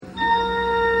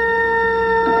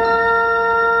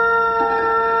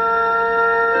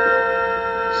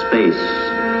Space,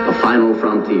 the final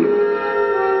frontier.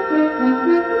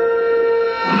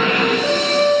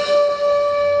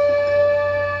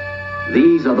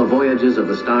 These are the voyages of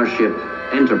the starship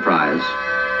Enterprise.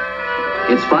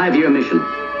 Its 5-year mission,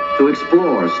 to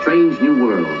explore strange new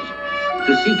worlds,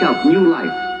 to seek out new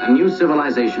life and new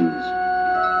civilizations,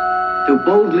 to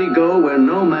boldly go where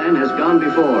no man has gone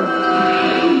before.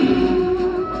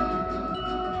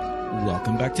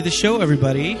 Welcome back to the show,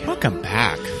 everybody. Welcome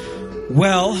back.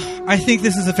 Well, I think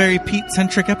this is a very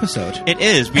Pete-centric episode. It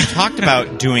is. We've talked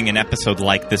about doing an episode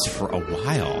like this for a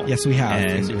while. Yes, we have.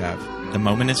 And yes, we have. The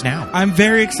moment is now. I'm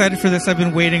very excited for this. I've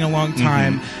been waiting a long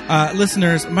time.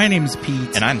 Listeners, my name is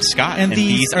Pete. And I'm Scott. And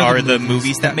these are the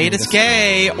movies that made us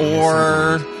gay,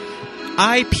 or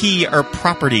IP or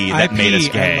property that made us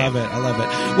gay. I love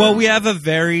it. Well, we have a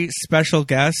very special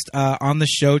guest on the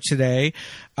show today,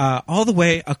 all the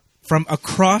way from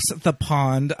across the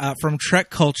pond, from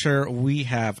TrekCulture. We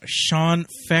have Seán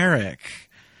Ferrick.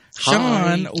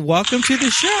 Seán, welcome to the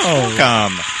show.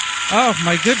 Welcome. Oh,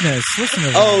 my goodness. Listen to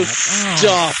that. Oh,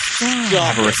 stop.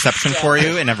 I have a reception for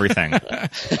you and everything.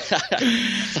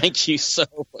 Thank you so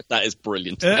much. That is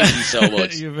brilliant. Thank you so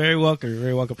much. You're very welcome. You're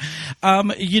very welcome.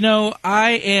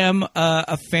 I am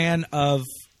a fan of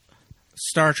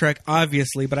Star Trek,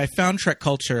 obviously, but I found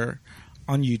TrekCulture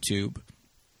on YouTube.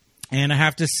 And I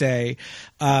have to say,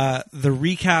 the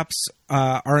recaps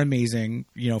are amazing,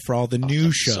 for all the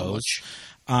new shows.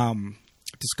 So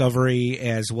Discovery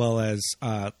as well as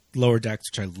Lower Decks,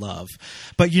 which I love.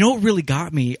 But what really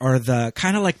got me are the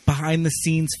kind of like behind the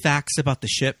scenes facts about the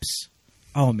ships.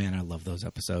 Oh man, I love those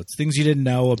episodes. Things you didn't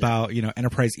know about,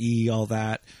 Enterprise E, all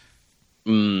that.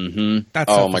 Mm-hmm.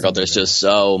 Oh my God, there's just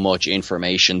so much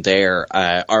information there.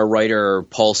 Our writer,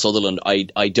 Paul Sutherland,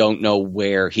 I don't know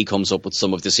where he comes up with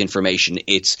some of this information.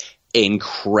 It's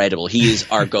incredible. He is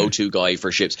our go-to guy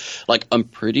for ships. Like, I'm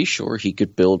pretty sure he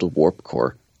could build a warp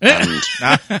core. And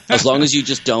as long as you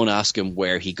just don't ask him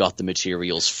where he got the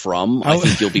materials from, I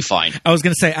think you'll be fine. I was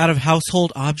going to say out of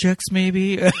household objects,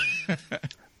 maybe.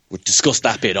 We'll discuss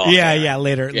that bit off. Yeah,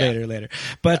 later.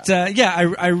 But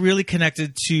I really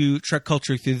connected to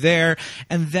TrekCulture through there,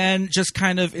 and then just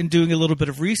kind of in doing a little bit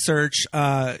of research,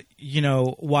 watching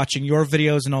your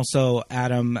videos and also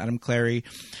Adam Clary,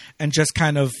 and just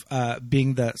kind of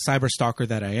being the cyber stalker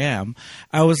that I am,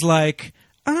 I was like,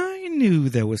 I knew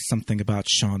there was something about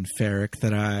Seán Ferrick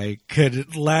that I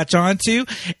could latch onto,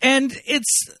 and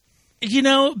it's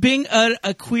being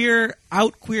a queer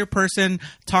person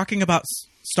talking about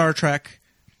Star Trek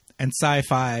and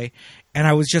sci-fi, and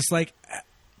I was just like,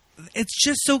 it's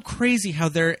just so crazy how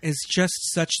there is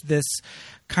just such this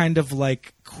kind of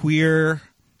like queer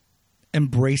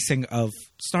embracing of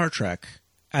Star Trek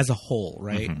as a whole,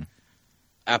 right? Mm-hmm.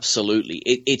 Absolutely.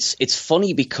 It's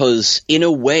funny because in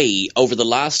a way over the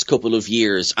last couple of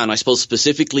years, and I suppose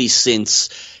specifically since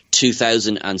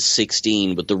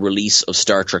 2016 with the release of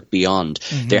Star Trek Beyond,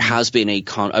 there has been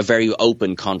a very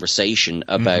open conversation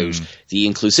about the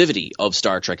inclusivity of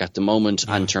Star Trek at the moment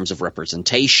in terms of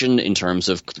representation, in terms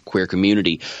of the queer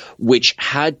community, which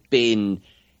had been,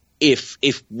 if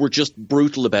we're just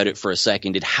brutal about it for a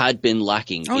second, it had been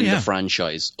lacking in the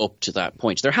franchise up to that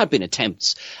point. There had been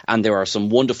attempts, and there are some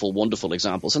wonderful, wonderful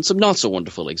examples and some not so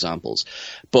wonderful examples.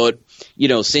 But,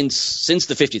 since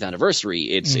the 50th anniversary,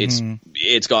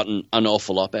 it's gotten an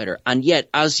awful lot better. And yet,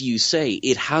 as you say,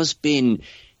 it has been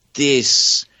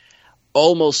this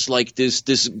almost like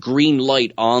this green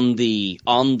light on the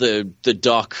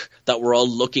dock that we're all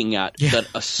looking at, that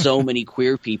so many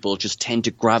queer people just tend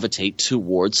to gravitate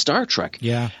towards Star Trek.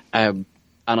 Yeah. And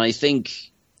I think,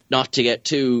 not to get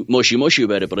too mushy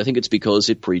about it, but I think it's because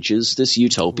it preaches this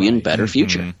utopian better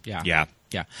future. Yeah,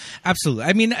 absolutely.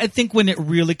 I mean, I think when it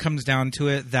really comes down to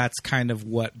it, that's kind of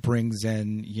what brings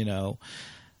in,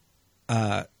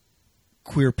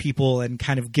 queer people and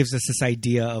kind of gives us this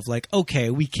idea of like,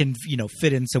 okay, we can,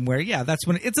 fit in somewhere. Yeah, that's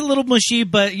when it's a little mushy,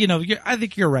 but I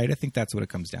think you're right. I think that's what it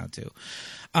comes down to.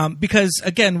 Because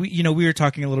again, we were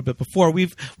talking a little bit before.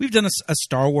 We've done a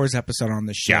Star Wars episode on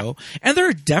the show, and there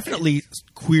are definitely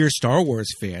queer Star Wars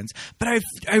fans, but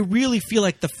I really feel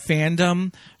like the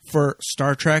fandom for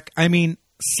Star Trek,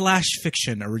 slash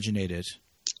fiction originated.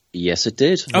 Yes, it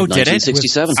did. Oh, did it?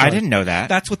 1967. I didn't know that.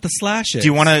 That's what the slash is. Do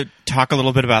you want to talk a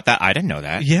little bit about that? I didn't know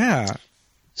that. Yeah.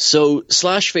 So,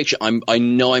 slash fiction, I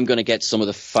know I'm going to get some of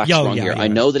the facts wrong here. I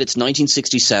know that it's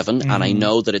 1967, and I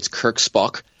know that it's Kirk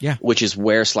Spock, which is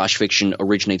where slash fiction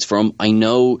originates from. I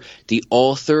know the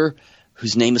author,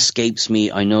 whose name escapes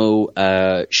me. I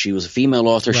know she was a female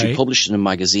author. Right. She published in a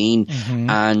magazine,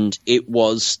 and it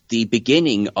was the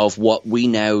beginning of what we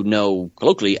now know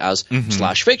colloquially as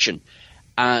slash fiction.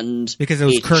 And because it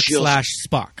was Kirk /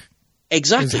 Spock.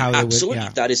 Exactly, absolutely.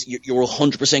 That is, you're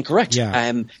 100% correct. Yeah.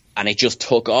 And it just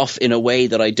took off in a way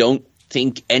that I don't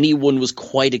think anyone was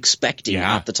quite expecting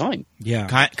at the time. Yeah.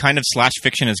 Kind of slash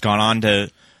fiction has gone on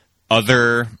to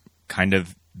other kind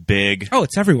of big... Oh,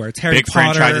 it's everywhere. It's Harry Potter.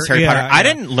 Franchises, Harry Potter. I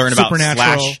didn't learn about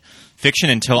slash fiction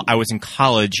until I was in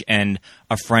college, and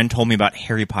a friend told me about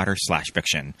Harry Potter slash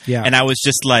fiction. Yeah. And I was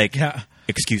just like,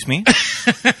 excuse me?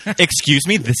 Excuse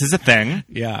me? This is a thing?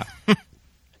 Yeah.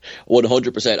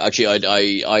 100%.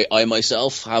 Actually, I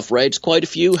myself have read quite a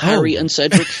few Harry and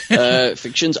Cedric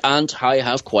fictions, and I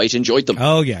have quite enjoyed them.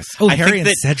 Oh, yes. Oh, Harry and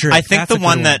Cedric. I think the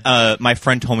one that my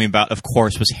friend told me about, of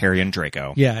course, was Harry and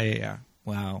Draco. Yeah.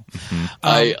 Wow. Mm-hmm.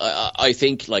 I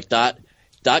think like that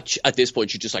at this point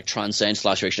should just like transcend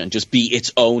slash fiction and just be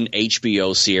its own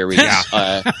HBO series.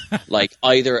 Like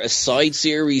either a side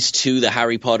series to the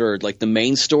Harry Potter, like the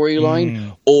main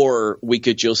storyline, or we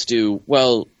could just do,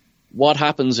 well, what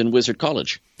happens in Wizard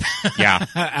College? Yeah.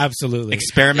 Absolutely.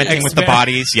 Experimenting with the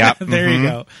bodies. Yep. There you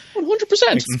go.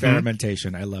 100%.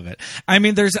 Experimentation. I love it. I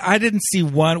mean, I didn't see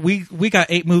one. We got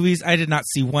 8 movies. I did not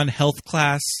see one health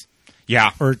class.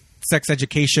 Yeah. Or sex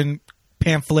education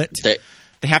pamphlet. They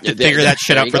have to figure that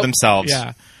shit out for themselves.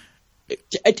 Yeah.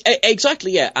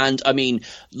 Exactly, yeah. And I mean,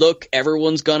 look, we're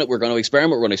going to experiment. We're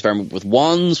going to experiment with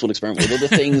wands. We'll experiment with other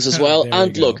things as well.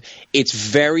 And look, it's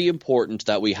very important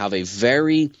that we have a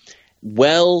very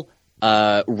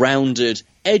well-rounded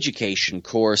education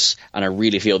course. And I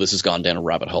really feel this has gone down a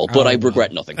rabbit hole, but I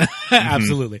regret nothing.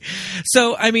 Absolutely.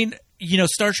 So, I mean,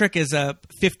 Star Trek is a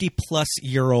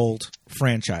 50-plus-year-old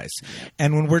franchise.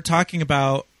 And when we're talking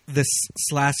about this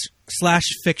slash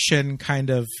fiction kind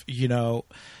of,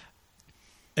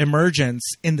 emergence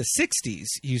in the 60s,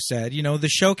 you said, the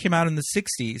show came out in the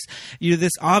 60s.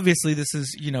 This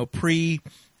is, pre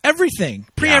everything,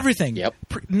 Yep.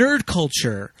 Nerd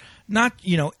culture, not,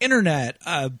 internet,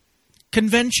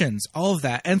 conventions, all of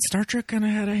that. And Star Trek kind of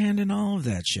had a hand in all of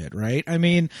that shit, right? I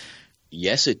mean,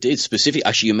 yes, it did.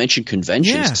 Actually, you mentioned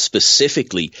conventions,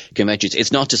 specifically conventions.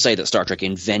 It's not to say that Star Trek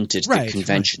invented the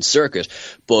convention circuit,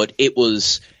 but it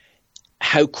was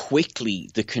how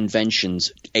quickly the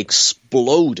conventions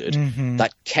exploded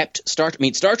that kept Star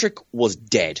Trek was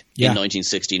dead in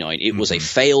 1969. It was a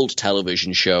failed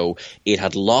television show. It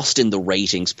had lost in the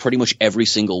ratings pretty much every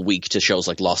single week to shows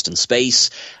like Lost in Space.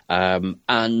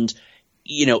 And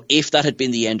if that had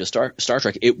been the end of Star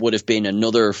Trek, it would have been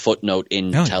another footnote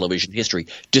in television history,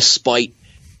 despite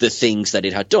the things that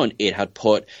it had done. It had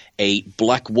put a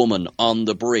black woman on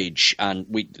the bridge, and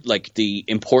the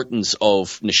importance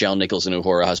of Nichelle Nichols and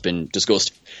Uhura has been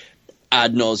discussed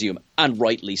ad nauseum, and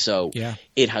rightly so. Yeah.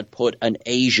 It had put an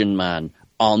Asian man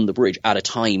on the bridge at a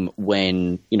time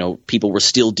when, people were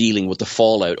still dealing with the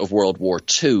fallout of World War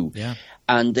II. Yeah.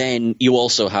 And then you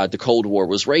also had the Cold War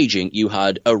was raging. You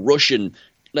had a Russian,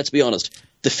 let's be honest,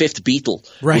 the fifth Beatle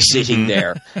was sitting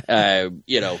there,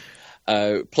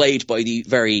 played by the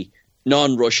very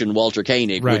non-Russian Walter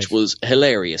Koenig, which was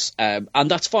hilarious. And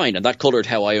that's fine. And that colored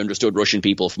how I understood Russian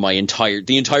people for the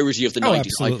entirety of the 90s.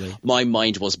 Absolutely. My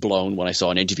mind was blown when I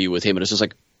saw an interview with him, and it's just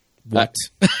like, what?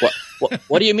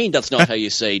 What do you mean that's not how you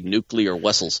say nuclear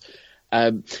vessels?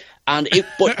 But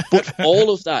all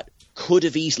of that could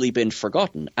have easily been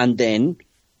forgotten. And then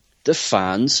the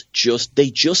fans just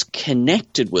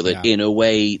connected with it in a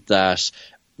way that,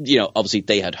 obviously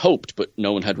they had hoped, but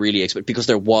no one had really expected, because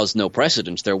there was no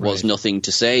precedent. There was nothing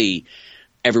to say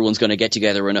everyone's going to get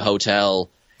together in a hotel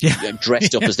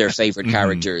dressed up as their favorite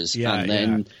characters. And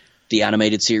then the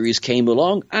animated series came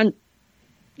along, and,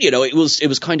 it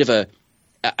was kind of a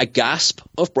gasp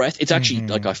of breath. It's actually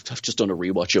like I've just done a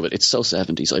rewatch of it. It's so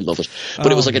 70s. I love it.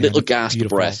 But it was like a little gasp of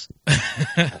breath.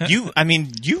 You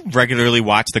regularly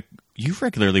watch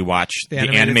the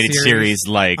animated series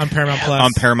like on Paramount Plus.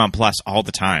 On Paramount Plus all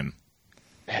the time.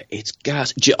 It's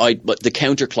gas. But the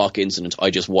counterclock incident, I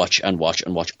just watch and watch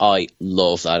and watch. I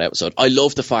love that episode. I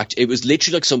love the fact it was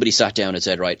literally like somebody sat down and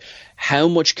said, right, how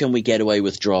much can we get away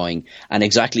with drawing, and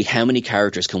exactly how many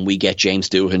characters can we get James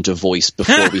Doohan to voice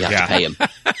before we have to pay him?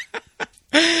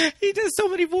 He does so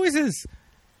many voices.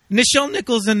 Nichelle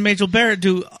Nichols and Majel Barrett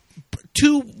do.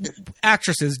 2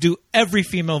 actresses do every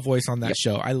female voice on that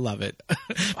show. I love it.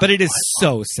 But it is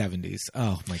so 70s.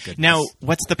 Oh, my goodness. Now,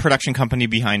 what's the production company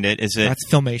behind it? That's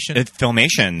Filmation.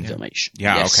 Filmation. Filmation.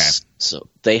 Yeah, yes. Okay. So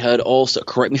they had also,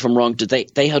 correct me if I'm wrong,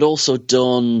 they had also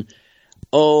done,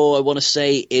 I want to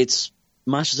say it's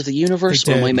Masters of the Universe,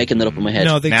 or am I making that up in my head?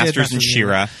 No, they Masters did and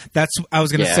She-Ra. I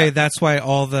was going to say that's why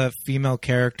all the female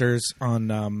characters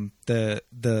on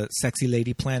the Sexy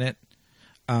Lady Planet,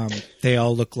 they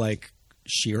all look like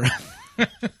She-Ra.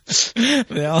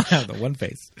 They all have the one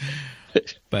face.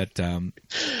 But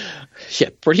yeah,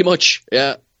 pretty much.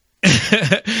 Yeah.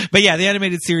 But yeah, the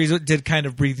animated series did kind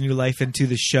of breathe new life into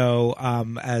the show,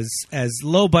 as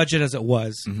low budget as it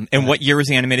was. Mm-hmm. And what year was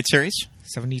the animated series?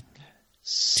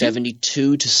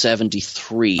 72 to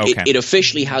 73. Okay. It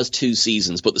officially has 2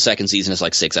 seasons, but the second season is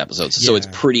like 6 episodes. So it's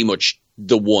pretty much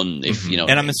the one, if you know.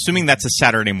 And I'm assuming that's a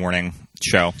Saturday morning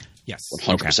show. Yes.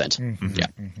 100%. Mm-hmm. Yeah.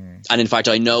 Mm-hmm. And in fact,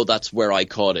 I know that's where I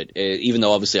caught it. Even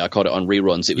though obviously I caught it on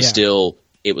reruns, it was still,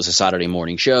 it was a Saturday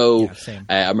morning show. Yeah, same.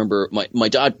 I remember my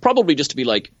dad probably just to be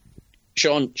like,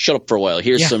 Sean, shut up for a while.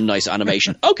 Here's some nice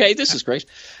animation. Okay, this is great.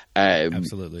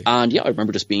 Absolutely. And yeah, I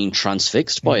remember just being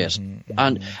transfixed by it.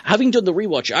 And having done the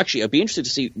rewatch, actually, I'd be interested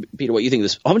to see, Peter, what you think of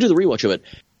this. I'm going to do the rewatch of it.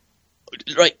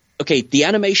 Right. Okay, the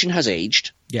animation has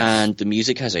aged and the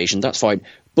music has aged, and that's fine.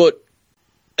 But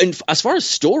as far as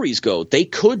stories go, they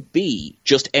could be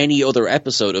just any other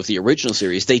episode of the original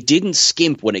series. They didn't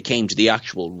skimp when it came to the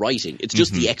actual writing. It's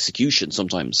just the execution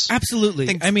sometimes.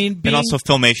 Absolutely. I mean, and also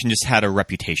Filmation just had a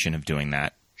reputation of doing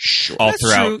that. Sure. All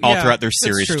throughout their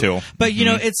series too. But you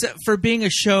know, it's for being a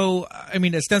show, I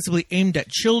mean, ostensibly aimed at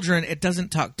children, it doesn't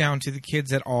talk down to the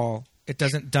kids at all. It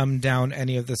doesn't dumb down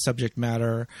any of the subject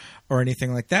matter or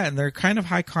anything like that. And they're kind of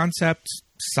high concept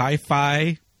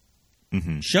sci-fi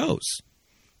shows.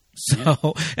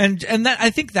 So, and that, I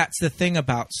think that's the thing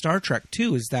about Star Trek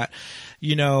too, is that,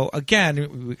 you know,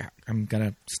 again, I'm going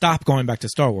to stop going back to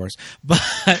Star Wars,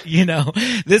 but you know,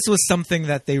 this was something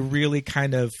that they really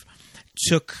kind of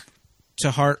took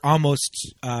to heart,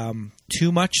 almost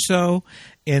too much so,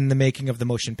 in the making of the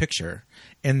motion picture,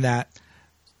 in that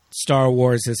Star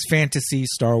Wars is fantasy,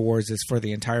 Star Wars is for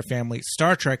the entire family.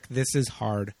 Star Trek, this is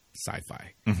hard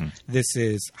sci-fi. This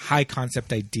is high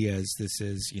concept ideas. This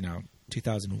is, you know,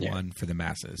 2001 for the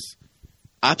masses.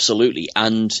 Absolutely.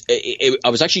 And I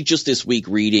was actually just this week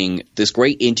reading this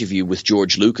great interview with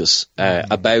George Lucas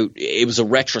about, it was a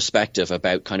retrospective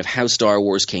about kind of how Star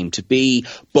Wars came to be,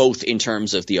 both in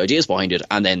terms of the ideas behind it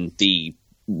and then the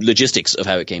logistics of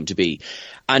how it came to be.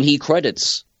 And he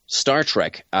credits Star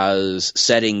Trek as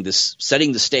setting the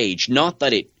stage, not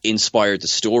that it inspired the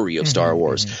story of Star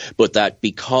Wars, but that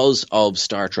because of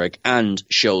Star Trek and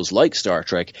shows like Star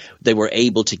Trek, they were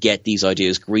able to get these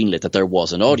ideas greenlit, that there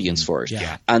was an audience for it.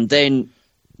 Yeah. And then,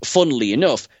 funnily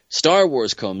enough, Star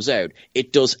Wars comes out,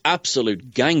 it does absolute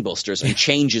gangbusters and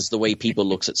changes the way people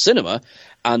looks at cinema,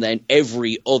 and then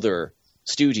every other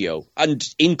studio, and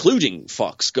including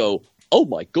Fox, go, oh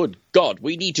my good God,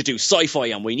 we need to do sci-fi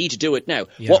and we need to do it now.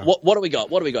 Yeah. What do we got?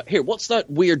 What do we got? Here, what's that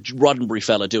weird Roddenberry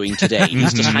fella doing today?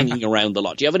 He's just hanging around a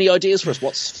lot. Do you have any ideas for us?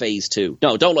 What's phase 2?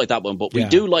 No, don't like that one, but we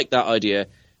do like that idea.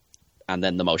 And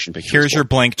then the motion picture. Here's your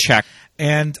blank check.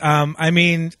 And, I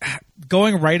mean,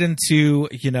 going right into,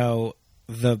 you know,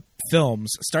 the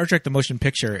films, Star Trek, the motion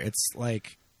picture, it's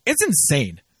like, it's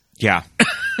insane. Yeah.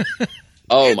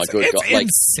 Oh my good God.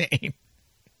 It's insane.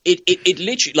 It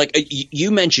literally, like you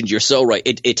mentioned, you're so right.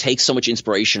 It takes so much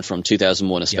inspiration from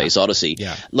 2001: A Space Odyssey.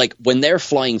 Yeah. Like when they're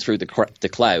flying through the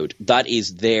cloud, that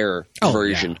is their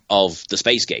version of the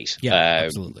space gate. Yeah,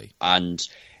 absolutely. And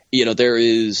you know, there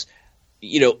is,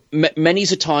 you know,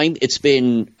 many's a time it's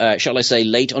been, shall I say,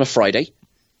 late on a Friday,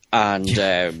 and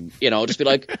you know, just be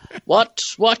like, what,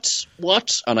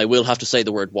 and I will have to say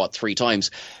the word "what" 3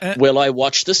 times. Will I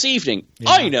watch this evening?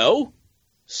 Yeah. I know.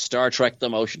 Star Trek the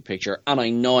motion picture, and I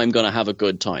know I'm going to have a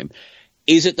good time.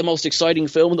 Is it the most exciting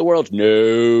film in the world?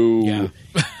 No. Yeah.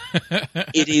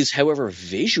 It is, however,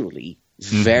 visually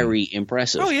very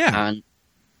impressive. Oh, yeah. And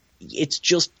it's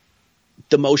just,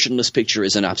 the motionless picture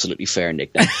is an absolutely fair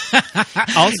nickname.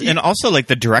 also, like,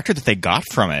 the director that they got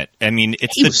from it. I mean,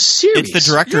 it's the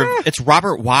director. Yeah. It's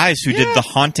Robert Wise who did The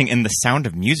Haunting and The Sound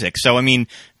of Music. So, I mean,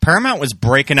 Paramount was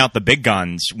breaking out the big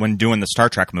guns when doing the Star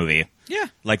Trek movie. Yeah.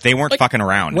 Like, they weren't fucking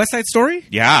around. West Side Story?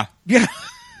 Yeah. Yeah.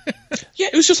 Yeah,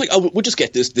 it was just like, oh, we'll just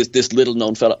get this little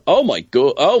known fella. Oh my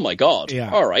god. Yeah.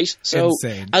 All right. So,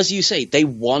 insane. As you say, they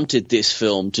wanted this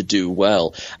film to do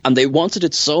well, and they wanted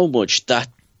it so much that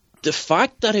the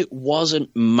fact that it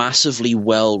wasn't massively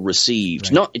well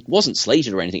received, it wasn't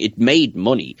slated or anything, it made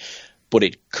money, but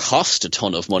it cost a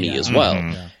ton of money as well.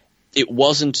 Yeah. It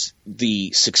wasn't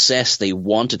the success they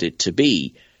wanted it to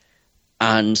be.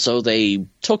 And so they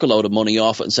took a load of money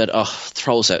off it and said, oh,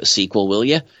 throw us out a sequel, will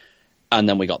you? And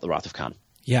then we got The Wrath of Khan.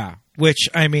 Yeah, which,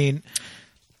 I mean...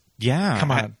 Yeah. Come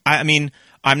on. I mean,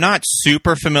 I'm not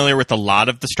super familiar with a lot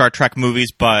of the Star Trek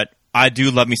movies, but I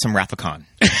do love me some Wrath of Khan.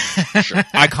 Sure.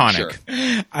 Iconic. Sure.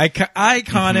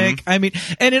 Iconic. I mean,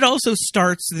 and it also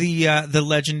starts the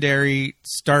legendary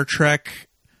Star Trek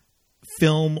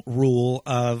film rule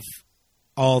of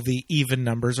all the even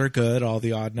numbers are good, all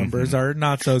the odd numbers are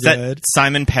not so Is good. that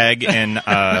Simon Pegg in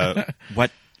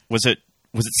what was it?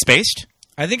 Was it Spaced?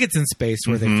 I think it's in Spaced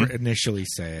where they initially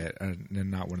say it,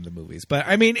 and not one of the movies. But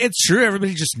I mean, it's true.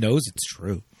 Everybody just knows it's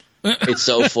true. It's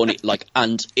so funny. Like,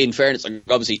 and in fairness, like,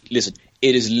 obviously, listen,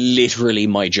 it is literally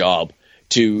my job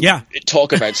to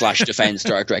talk about / defend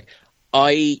Star Trek.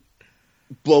 I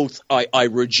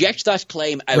reject that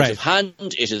claim out of hand.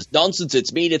 It is nonsense.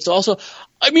 It's mean. It's also,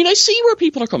 I mean, I see where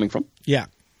people are coming from. Yeah.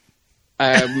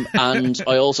 And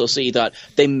I also see that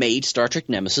they made Star Trek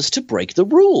Nemesis to break the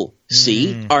rule.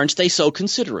 See, aren't they so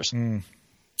considerate?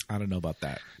 I don't know about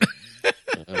that.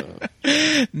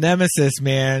 Nemesis,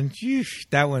 man,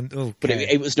 that one. Okay. But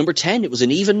it was number 10. It was an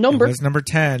even number. It was number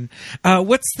 10.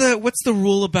 What's the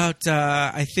rule about?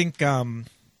 I think Galaxy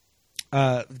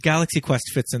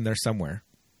Quest fits in there somewhere.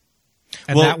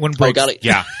 And that one breaks.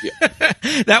 Yeah.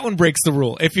 That one breaks the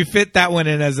rule. If you fit that one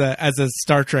in as a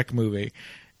Star Trek movie,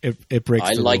 it breaks.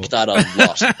 I the like rule. that a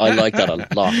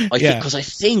lot. Because I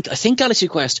think Galaxy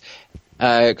Quest.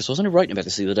 Because wasn't I writing about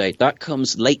this the other day? That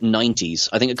comes late 90s.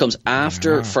 I think it comes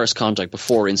after First Contact,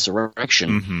 before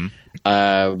Insurrection.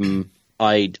 I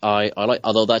like,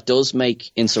 although that does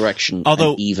make Insurrection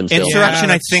an even film. Insurrection,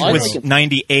 I think, was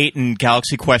 98, and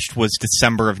Galaxy Quest was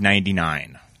December of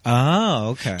 99. Oh,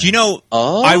 okay. Do you know?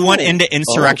 I went into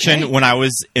Insurrection when I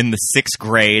was in the 6th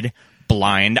grade.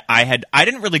 Blind. I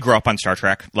didn't really grow up on Star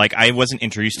Trek. Like, I wasn't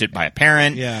introduced to it by a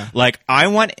parent. Yeah. Like, I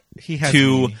went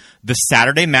to the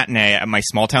Saturday matinee at my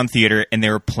small town theater, and they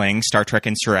were playing Star Trek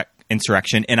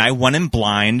Insurrection, and I went in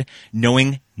blind,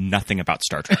 knowing nothing about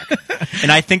Star Trek.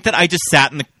 And I think that I just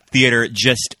sat in the theater,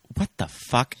 what the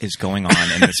fuck is going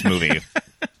on in this movie?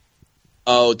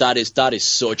 Oh, that is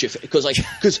such a,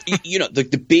 because you know,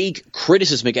 the big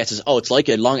criticism it gets is, it's like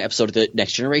a long episode of the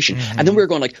Next Generation, and then we're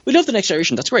going like, we love the Next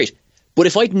Generation, that's great. But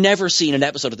if I'd never seen an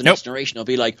episode of The Next Generation, I'll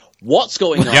be like, what's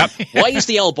going on? Why is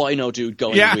the albino dude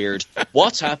going weird?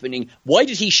 What's happening? Why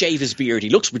did he shave his beard? He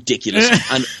looks ridiculous.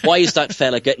 And why is that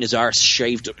fella getting his arse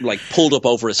shaved, like pulled up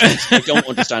over his face? I don't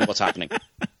understand what's happening.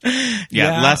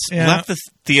 Left the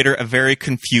theater a very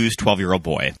confused 12-year-old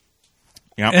boy.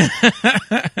 Yep.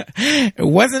 It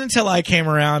wasn't until I came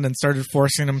around and started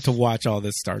forcing him to watch all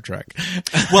this Star Trek.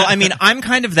 Well, I mean, I'm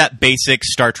kind of that basic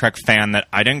Star Trek fan that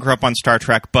I didn't grow up on Star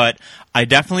Trek, but I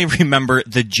definitely remember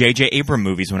the J.J. Abrams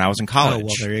movies when I was in college. Oh,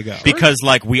 well, there you go. Because,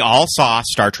 like, we all saw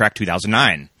Star Trek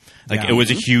 2009. Like, it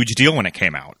was a huge deal when it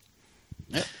came out.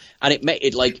 And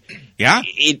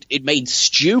it made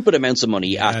stupid amounts of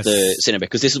money at the cinema,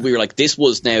 because this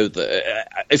was now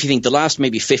if you think the last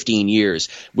maybe 15 years,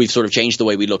 we've sort of changed the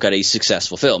way we look at a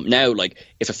successful film. Now, like,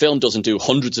 if a film doesn't do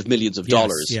hundreds of millions of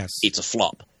dollars, it's a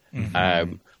flop.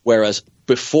 Whereas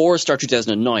before Star Trek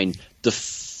 2009,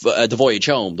 the Voyage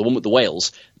Home, the one with the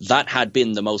whales, that had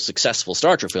been the most successful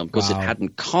Star Trek film, because it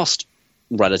hadn't cost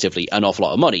relatively an awful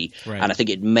lot of money, and I think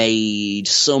it made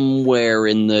somewhere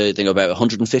in the thing about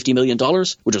 $150 million,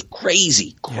 which is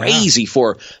crazy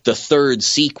for the third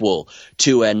sequel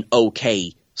to an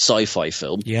okay sci-fi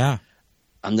film. Yeah.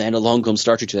 And then along comes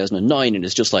Star Trek 2009, and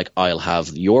it's just like, I'll have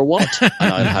your wallet, and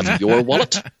I'll have your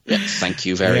wallet. Yeah, thank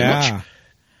you very much.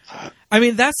 I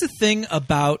mean, that's the thing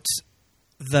about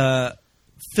the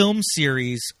film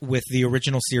series with the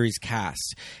original series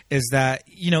cast, is that,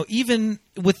 you know, even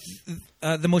with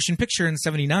the motion picture in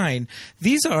 79,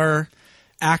 these are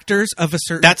actors of a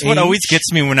certain That's what age. always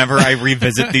gets me whenever I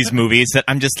revisit these movies, that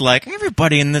I'm just like,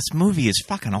 everybody in this movie is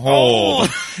fucking old.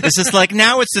 It's just like,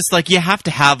 now it's just like, you have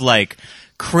to have like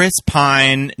Chris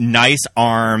Pine, nice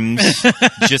arms,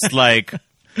 just like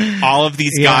all of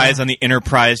these guys on the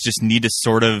Enterprise just need to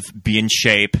sort of be in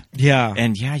shape. Yeah.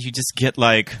 And you just get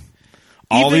like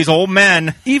all these old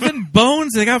men. Even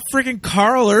Bones, they got freaking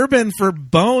Carl Urban for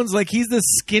Bones. Like, he's the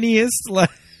skinniest. Like,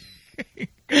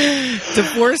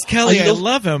 DeForest Kelley, I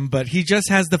love him, but he just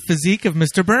has the physique of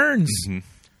Mr. Burns. Mm-hmm.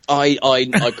 I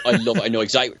love it. I know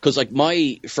exactly, because like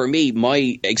my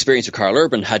experience with Carl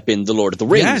Urban had been The Lord of the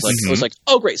Rings. Yes. Like, I was like,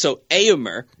 oh great, so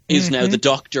Éomer is now the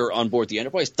Doctor on board the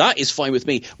Enterprise. That is fine with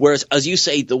me. Whereas, as you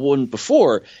say, the one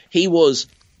before, he was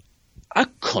a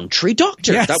country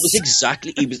doctor. Yes. That was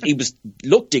exactly, he was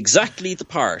looked exactly the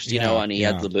part, you know, and he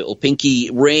had the little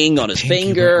pinky ring on his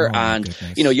finger, and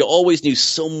you know, you always knew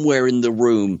somewhere in the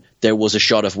room there was a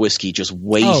shot of whiskey just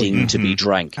waiting to be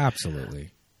drank.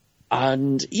 Absolutely.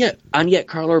 And yet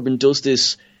Carl Urban does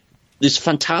this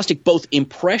fantastic both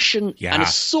impression and a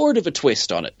sort of a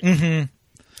twist on it. Mm-hmm.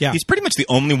 Yeah, he's pretty much the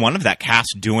only one of that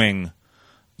cast doing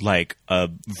like a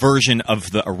version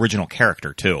of the original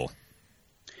character too.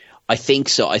 I think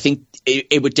so. I think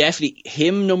it would definitely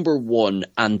him number one,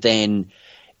 and then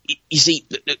You see,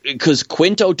 because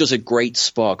Quinto does a great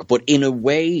Spock, but in a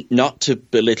way, not to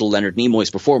belittle Leonard Nimoy's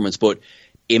performance, but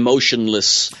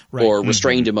emotionless or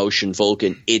restrained emotion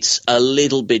Vulcan, it's a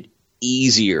little bit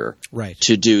easier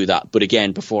to do that. But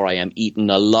again, before I am eaten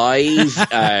alive,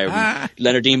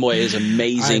 Leonard Nimoy is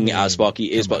amazing as Spock.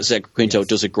 He is, but Quinto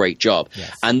does a great job.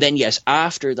 Yes. And then,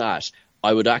 after that,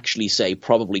 I would actually say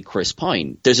probably Chris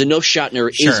Pine. There's enough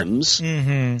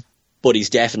Shatner-isms, but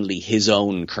he's definitely his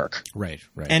own Kirk. Right.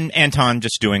 And Anton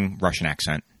just doing Russian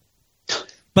accent.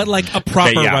 But like a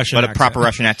proper Russian accent. But a proper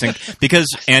Russian accent. Because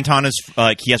Anton is,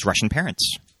 he has Russian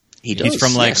parents. He does. He's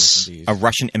from a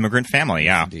Russian immigrant family,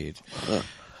 Indeed.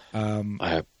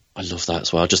 I love that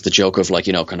as well. Just the joke of we had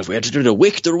to do the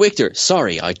Victor.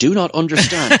 Sorry, I do not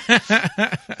understand.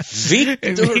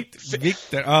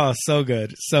 Victor. Oh, so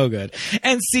good. So good.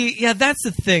 And see, that's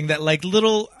the thing that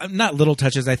not little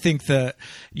touches. I think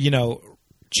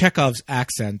Chekhov's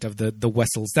accent of the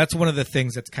Wessels, that's one of the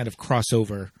things that's kind of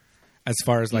crossover as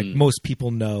far as most people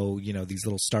know, these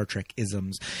little Star Trek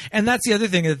isms. And that's the other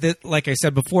thing that, like I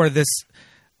said before, this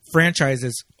franchise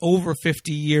is over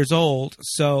 50 years old.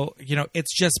 So,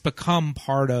 it's just become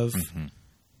part of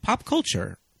pop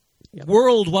culture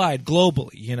worldwide,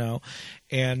 globally,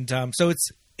 and so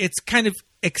it's kind of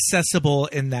accessible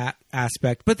in that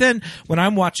aspect. But then when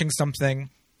I'm watching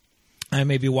something, I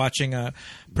may be watching a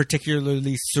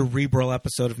particularly cerebral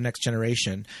episode of Next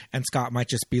Generation, and Scott might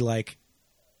just be like,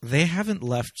 they haven't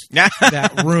left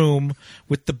that room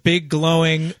with the big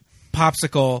glowing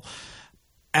popsicle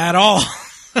at all.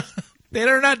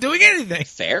 They're not doing anything.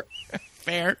 Fair.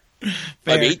 Fair.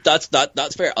 I mean, that's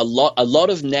fair. A lot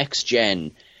of Next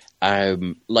Gen, I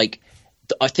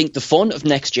think the fun of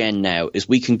Next Gen now is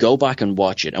we can go back and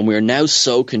watch it, and we are now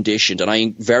so conditioned, and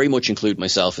I very much include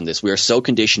myself in this, we are so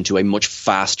conditioned to a much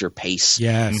faster pace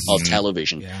of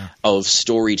television, of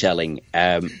storytelling,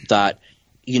 that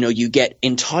you get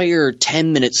entire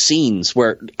 10-minute scenes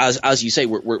where, as you say,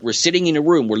 we're sitting in a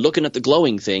room, we're looking at the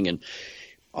glowing thing, and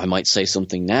I might say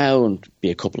something now and be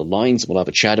a couple of lines, we'll have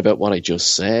a chat about what I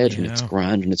just said, and it's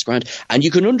grand. And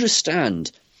you can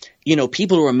understand,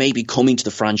 people who are maybe coming to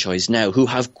the franchise now who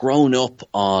have grown up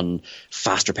on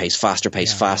faster pace,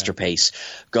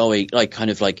 going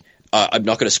I'm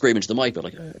not going to scream into the mic,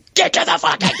 but get to the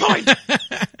fucking point.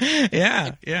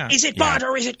 Yeah. Is it bad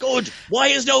or is it good? Why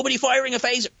is nobody firing a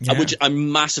phaser? Which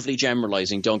I'm massively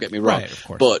generalizing. Don't get me wrong, right, of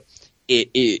course. But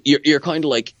you're kind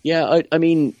of I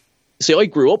mean, see, I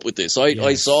grew up with this.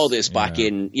 I saw this back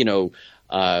in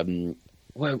when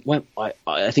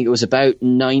I think it was about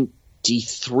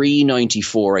 93,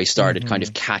 94. I started kind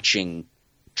of catching,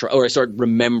 or I started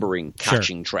remembering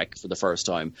catching Trek for the first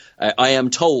time. I am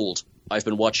told I've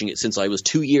been watching it since I was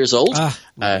 2 years old.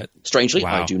 Strangely,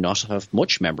 I do not have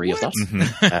much memory of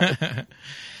that.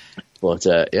 But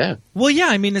Well,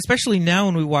 I mean, especially now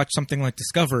when we watch something like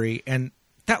Discovery, and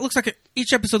that looks like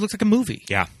each episode looks like a movie.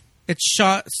 Yeah. It's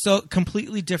shot so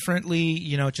completely differently,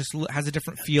 it just has a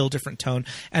different feel, different tone.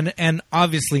 And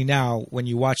obviously now when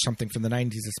you watch something from the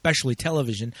 90s, especially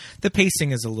television, the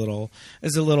pacing is a little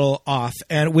off,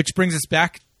 and which brings us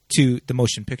back to the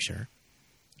motion picture.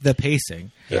 The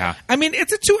pacing. Yeah. I mean,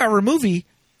 it's a 2-hour movie.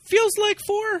 Feels like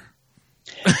 4.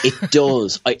 It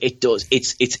does. It does.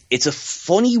 It's a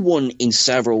funny one in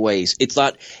several ways.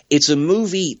 It's a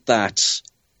movie that,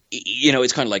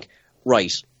 it's kind of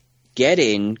right, get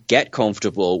in, get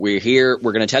comfortable. We're here.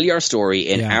 We're going to tell you our story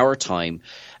in our time.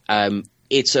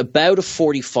 It's about a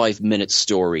 45-minute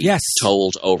story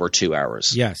told over 2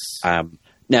 hours. Yes.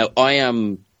 Now, I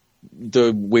am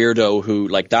the weirdo who,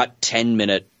 that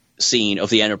 10-minute scene of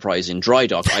the Enterprise in dry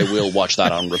dock, I will watch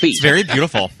that on repeat. It's very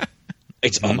beautiful.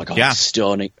 It's oh my god, it's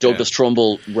stunning. Douglas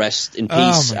Trumbull, rest in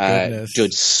peace,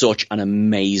 did such an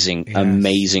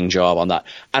amazing job on that.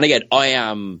 And again, I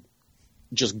am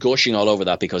just gushing all over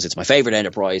that because it's my favorite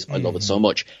Enterprise. I love it so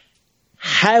much.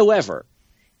 However,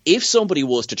 if somebody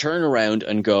was to turn around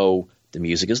and go, the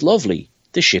music is lovely,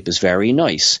 the ship is very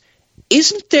nice,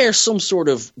 isn't there some sort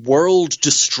of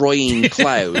world-destroying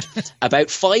cloud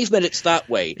about 5 minutes that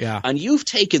way, and you've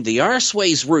taken the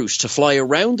arseways route to fly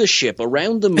around the ship,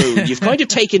 around the moon, you've kind of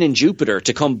taken in Jupiter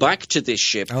to come back to this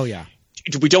ship. Oh, yeah.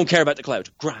 We don't care about the cloud.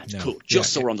 Grand, cool,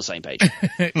 just so we're on the same page.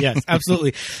 Yes,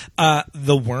 absolutely.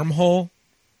 The wormhole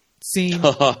scene,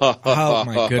 oh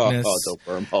my goodness.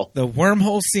 The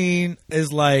wormhole scene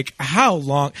is how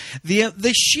long?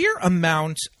 The sheer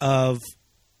amount of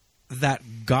that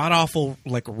god-awful,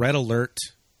 red alert,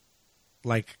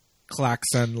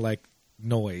 klaxon,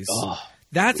 noise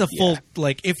That's a full,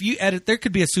 like, if you edit, there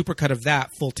could be a supercut of that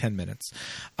full 10 minutes.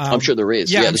 I'm sure there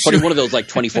is. Yeah, there's probably one of those, like,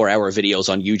 24-hour videos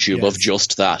on YouTube of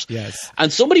just that. Yes.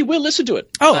 And somebody will listen to it.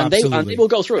 Oh, and absolutely. And they will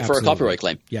go through it for a copyright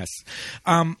claim. Yes.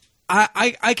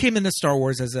 I came into Star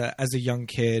Wars as a young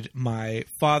kid. My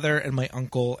father and my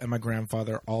uncle and my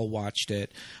grandfather all watched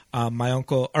it. My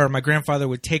grandfather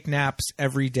would take naps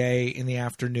every day in the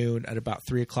afternoon at about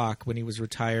 3:00 when he was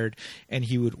retired, and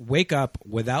he would wake up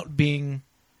without being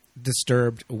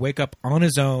disturbed, wake up on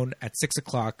his own at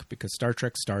 6:00 because Star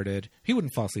Trek started. He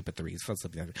wouldn't fall asleep at 3. He fell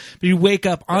asleep at 3. But he'd wake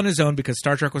up on his own because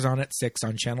Star Trek was on at 6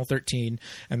 on Channel 13,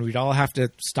 and we'd all have to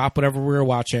stop whatever we were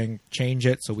watching, change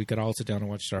it so we could all sit down and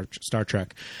watch Star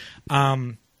Trek.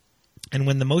 And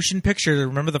when the motion picture,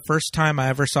 remember the first time I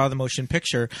ever saw the motion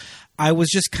picture, I was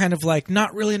just kind of like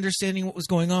not really understanding what was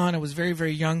going on. I was very,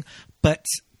 very young, but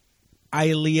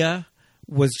Ilia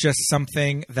was just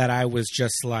something that I was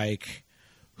just like,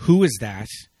 who is that?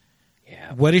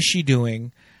 Yeah. What is she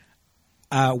doing?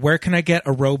 Where can I get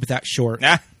a robe that short?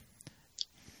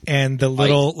 And the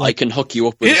little... I can hook you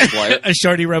up with a supplier. A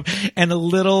shorty robe. And a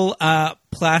little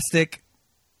plastic,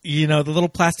 the little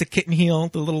plastic kitten heel,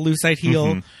 the little lucite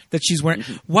heel that she's wearing.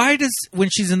 Why does, when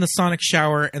she's in the sonic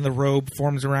shower and the robe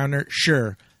forms around her,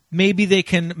 sure, maybe they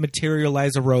can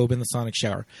materialize a robe in the sonic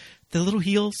shower. The little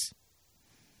heels?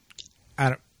 I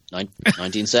don't...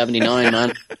 1979,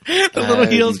 man. The little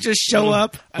heels just show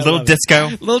up. Little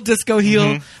disco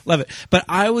heel. Love it. But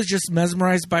I was just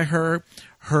mesmerized by her,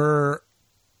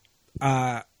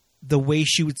 the way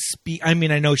she would speak. I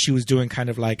mean, I know she was doing kind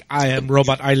of like I am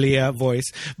robot Ilia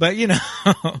voice, but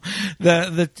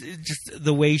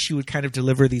the way she would kind of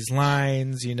deliver these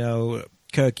lines,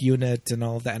 Kirk unit and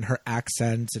all that, and her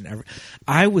accents and everything.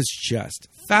 I was just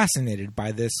fascinated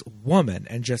by this woman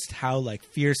and just how like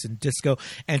fierce and disco,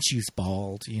 and she's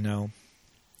bald,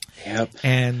 Yep.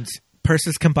 And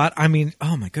Persis Khambat. I mean,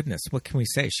 oh my goodness, what can we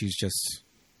say? She's just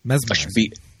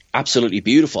mesmerizing. Absolutely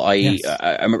beautiful. I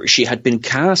remember she had been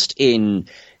cast in,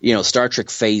 Star Trek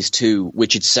Phase 2,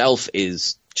 which itself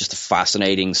is just a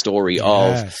fascinating story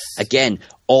of, again,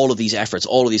 all of these efforts,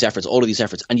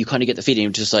 and you kind of get the feeling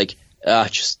of just like,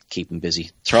 just keep them busy.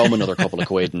 Throw them another couple of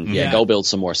quid and go build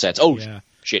some more sets. Oh,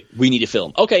 shit, we need a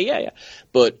film. Okay, yeah.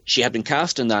 But she had been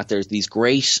cast in that. There's these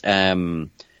great, what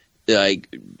do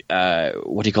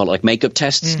you call it, like makeup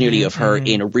tests nearly of her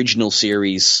in original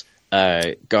series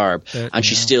garb. And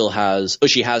she still has,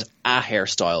 she has a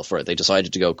hairstyle for it. They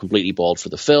decided to go completely bald for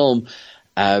the film.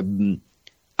 And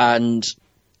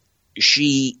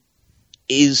she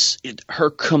is, her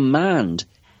command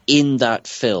in that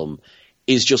film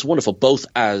is just wonderful, both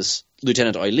as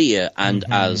Lieutenant Ilia and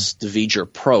as the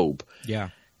V'ger probe. Yeah.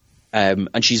 And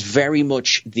she's very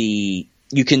much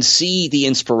you can see the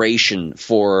inspiration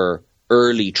for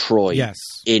early Troy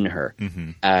in her.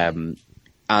 And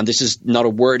this is not a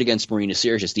word against Marina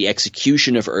Sirtis. The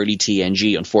execution of early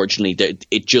TNG, unfortunately,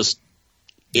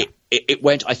 it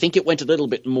went a little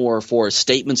bit more for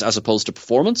statements as opposed to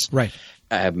performance. Right.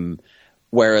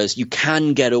 Whereas you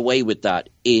can get away with that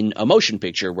in a motion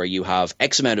picture where you have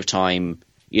X amount of time,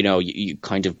 you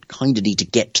kind of need to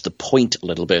get to the point a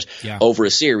little bit. Over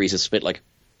a series. It's a bit like,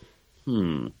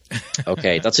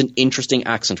 okay, that's an interesting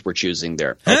accent we're choosing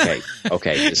there.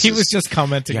 Okay. He was just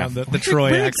commenting on the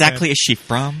Troy Where accent. exactly is she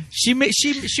from? She made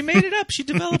it up. She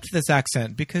developed this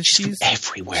accent because she's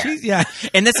everywhere.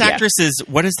 And this actress is,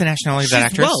 what is the nationality of that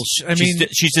actress? Welsh. I mean,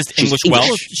 she's just English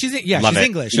Welsh. She's Love it.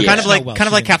 English. Kind of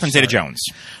like Catherine Zeta-Jones.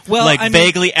 Well, like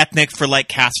vaguely ethnic for like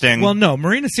casting. Well, no,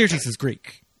 Marina Sirtis is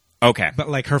Greek. Okay, but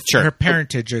like her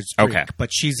parentage is Greek, but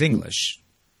she's English.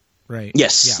 Right.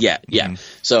 Yes. Yeah.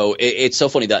 So it's so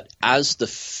funny that as the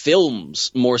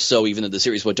films, more so even than the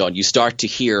series went on, you start to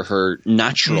hear her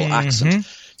natural accent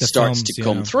starts to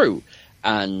come through.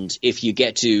 And if you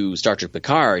get to Star Trek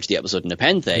Picard, the episode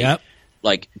Nepenthe,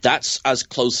 like that's as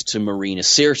close to Marina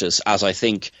Sirtis as I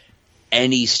think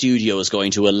any studio is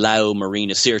going to allow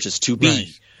Marina Sirtis to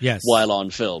be while on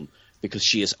film, because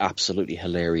she is absolutely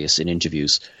hilarious in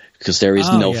interviews because there is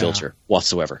no filter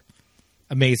whatsoever.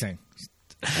 Amazing.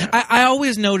 I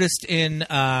always noticed in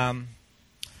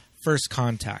First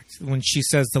Contact when she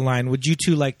says the line, "Would you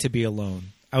two like to be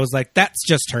alone?" I was like, that's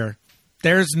just her.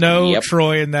 There's no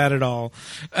Troy in that at all.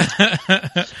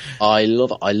 I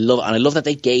love it. And I love that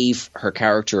they gave her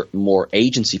character more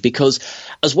agency because,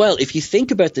 as well, if you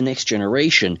think about The Next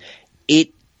Generation,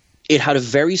 it had a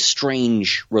very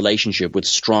strange relationship with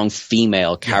strong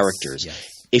female characters.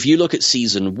 If you look at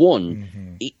season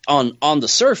 1, on the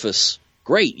surface,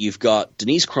 great, you've got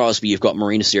Denise Crosby, you've got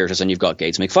Marina Sirtis, and you've got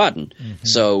Gates McFadden.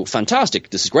 So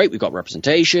fantastic. This is great. We've got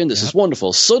representation. This is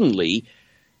wonderful. Suddenly,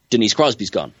 Denise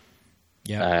Crosby's gone.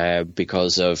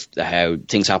 because of how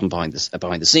things happen behind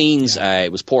the scenes.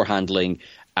 It was poor handling,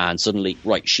 and suddenly,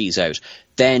 right, she's out.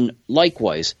 Then,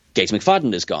 likewise, Gates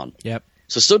McFadden is gone. Yep.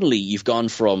 So suddenly you've gone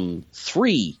from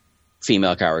 3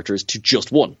 female characters to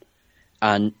just 1.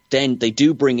 And then they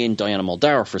do bring in Diana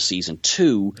Muldaur for season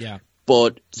 2. Yeah.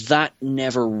 But that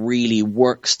never really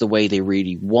works the way they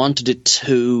really wanted it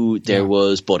to. There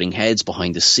was butting heads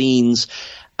behind the scenes.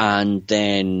 And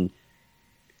then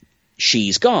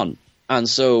she's gone. And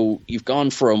so you've gone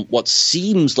from what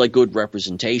seems like good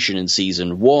representation in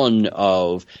season 1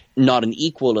 of not an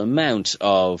equal amount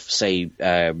of, say,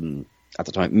 at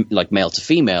the time, like male to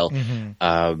female,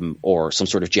 or some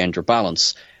sort of gender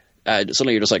balance.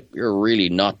 Suddenly you're just like, you're really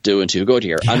not doing too good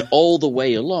here. And all the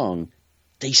way along,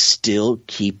 they still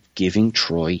keep giving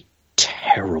Troy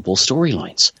terrible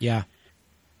storylines. Yeah.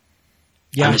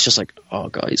 And it's just like, oh,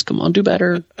 guys, come on, do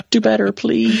better. Do better,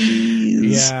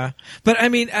 please. Yeah. But, I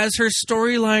mean, as her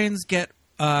storylines get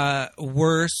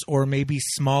worse or maybe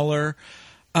smaller,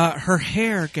 her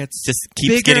hair keeps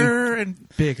bigger and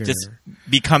bigger. Just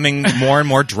becoming more and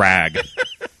more drag.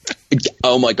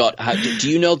 Oh, my God.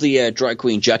 Do you know the drag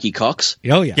queen Jackie Cox?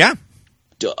 Oh, yeah. Yeah.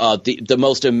 The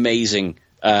most amazing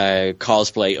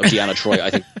cosplay of Deanna Troi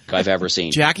I think I've ever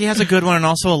seen. Jackie has a good one, and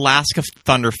also Alaska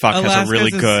Thunderfuck has a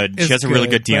really good. She has a really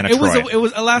good Deanna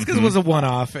Troi. Alaska's was a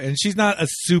one-off, and she's not a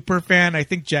super fan. I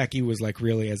think Jackie was like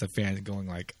really as a fan going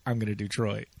like, I'm going to do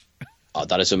Troy. Oh,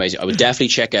 that is amazing. I would definitely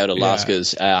check out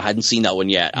Alaska's. I hadn't seen that one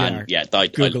yet. And I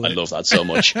love that so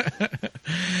much.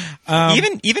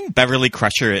 Even Beverly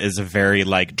Crusher is a very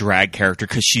like drag character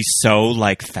because she's so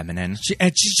like feminine.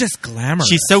 She's just glamorous.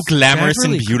 She's so glamorous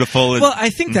and beautiful. Well, I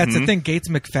think that's the thing. Gates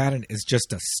McFadden is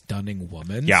just a stunning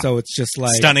woman. Yeah. So it's just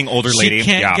like stunning older lady. She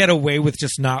can't get away with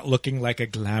just not looking like a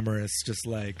glamorous, just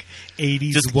like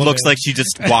 80s just woman. Looks like she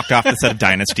just walked off the set of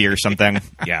Dynasty or something.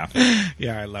 Yeah.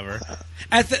 Yeah, I love her.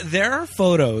 There are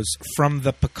photos from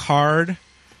the Picard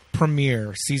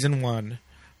premiere, season 1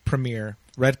 premiere,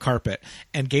 red carpet,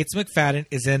 and Gates McFadden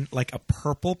is in like a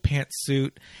purple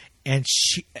pantsuit, and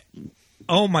she,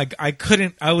 oh my, I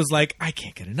was like, I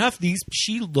can't get enough of these.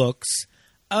 She looks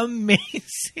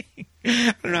amazing.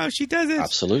 I don't know how she does it.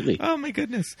 Absolutely. Oh my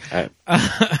goodness.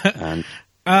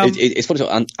 It's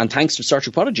funny, and thanks to Star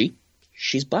Trek Prodigy,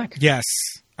 she's back. Yes.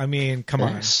 I mean, come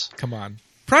on.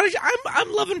 Prodigy,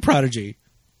 I'm loving Prodigy.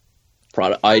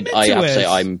 I have to say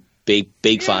I'm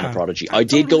big fan of Prodigy. I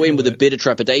did go in with a bit of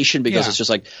trepidation because it's just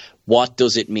like, what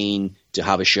does it mean to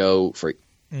have a show for?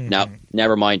 Now,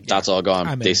 never mind. That's all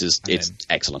gone. It's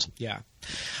excellent. Yeah.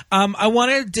 I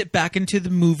want to dip back into the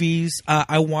movies.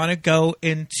 I want to go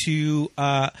into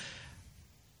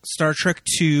Star Trek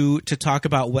 2 to talk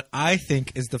about what I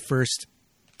think is the first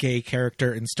gay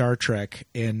character in Star Trek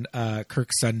in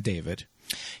Kirk's son David.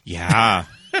 Yeah.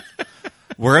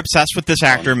 We're obsessed with this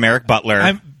actor, Merrick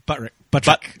Butler.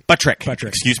 Buttrick.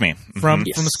 Excuse me. From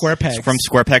Square Pegs. From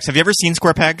Square Pegs. Have you ever seen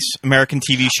Square Pegs? American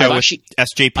TV show with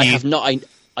SJP? I have not.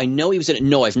 I know he was in it.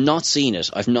 No, I've not seen it.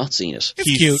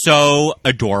 He's cute. So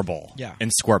adorable in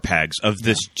Square Pegs of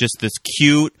this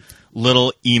cute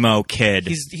little emo kid.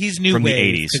 He's new from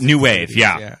wave. The 80s. New wave,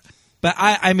 yeah. But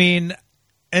I mean,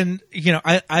 and you know,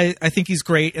 I think he's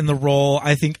great in the role.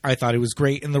 I thought he was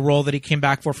great in the role that he came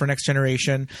back for Next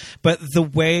Generation. But the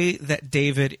way that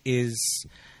David is,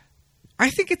 I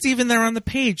think it's even there on the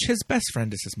page. His best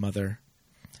friend is his mother.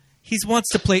 He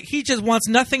just wants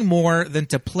nothing more than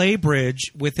to play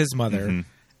bridge with his mother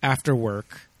after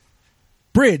work.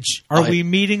 Bridge. Are we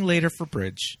meeting later for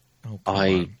bridge? Oh,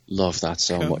 I love that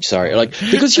so much. Sorry,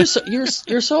 because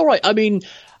you're so right. I mean,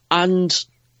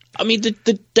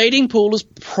 the dating pool is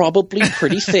probably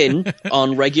pretty thin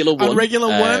on Regular One. On Regular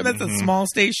One, that's a small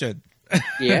station.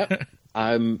 Yeah.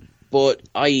 But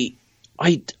I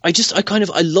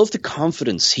love the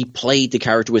confidence he played the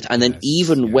character with, and then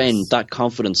when that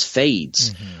confidence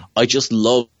fades, I just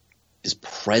love his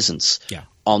presence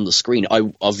on the screen. I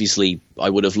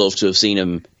would have loved to have seen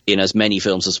him in as many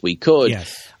films as we could.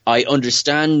 Yes. I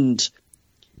understand,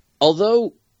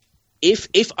 although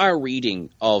if our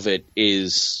reading of it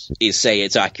is say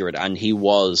it's accurate and he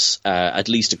was at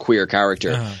least a queer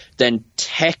character, then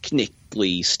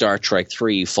technically Star Trek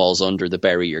 3 falls under the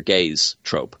bury your gays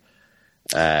trope.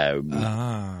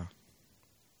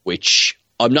 Which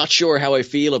I'm not sure how I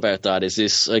feel about that. Is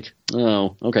this like,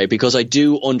 oh, okay, because I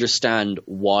do understand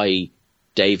why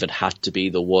David had to be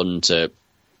the one to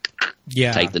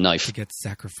take the knife. To get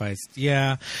sacrificed.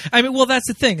 Yeah. I mean, well, that's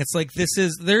the thing. It's like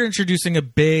they're introducing a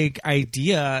big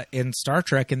idea in Star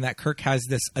Trek in that Kirk has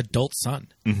this adult son,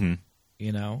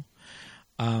 you know?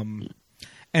 And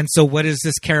so what is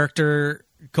this character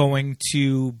going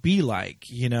to be like.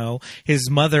 You know, his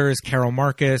mother is Carol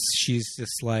Marcus. She's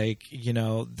just like, you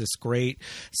know, this great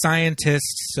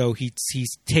scientist. So he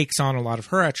takes on a lot of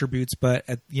her attributes, but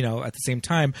at the same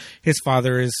time, his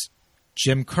father is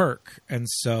Jim Kirk. And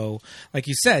so, like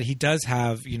you said, he does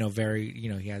have, you know, very, you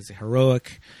know, he has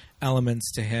heroic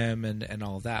elements to him and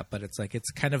all that, but it's like, it's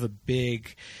kind of a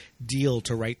big deal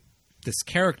to write this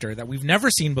character that we've never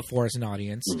seen before as an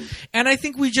audience. And I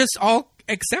think we just all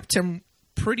accept him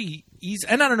pretty easy.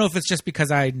 And I don't know if it's just because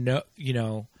I know, you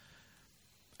know,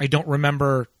 I don't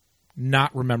remember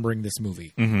not remembering this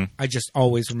movie. I just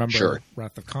always remember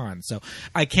Wrath of Khan. So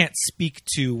I can't speak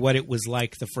to what it was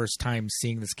like the first time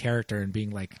seeing this character and being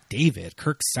like, David,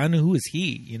 Kirk's son, who is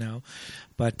he? You know?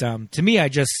 But to me,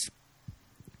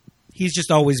 he's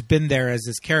just always been there as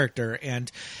this character.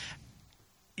 And,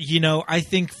 you know, I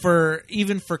think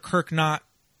even for Kirk not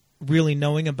really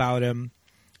knowing about him,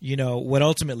 you know, what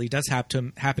ultimately does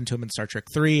happen to him in Star Trek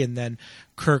 3, and then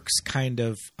Kirk's kind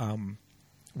of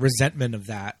resentment of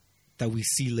that we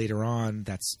see later on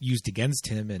that's used against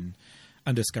him in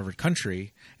Undiscovered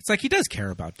Country. It's like he does care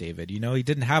about David. You know, he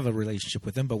didn't have a relationship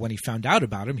with him, but when he found out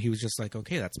about him, he was just like,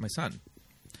 okay, that's my son.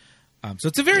 So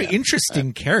it's a very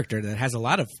interesting character that has a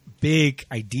lot of big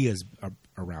ideas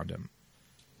around him.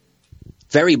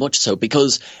 Very much so,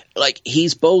 because like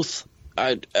he's both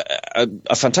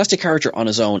a fantastic character on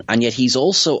his own, and yet he's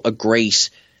also a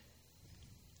great,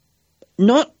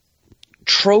 not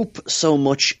trope so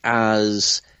much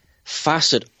as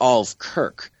facet of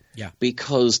Kirk. Yeah.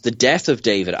 Because the death of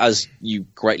David, as you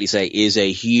rightly say, is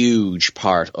a huge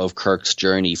part of Kirk's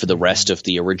journey for the rest of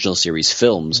the original series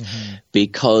films.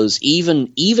 Because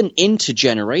even into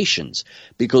Generations,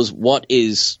 because what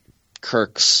is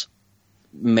Kirk's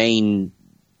main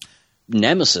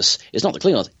nemesis is not the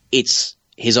Klingons, it's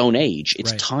his own age,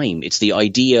 it's time, it's the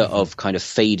idea of kind of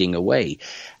fading away.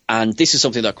 And this is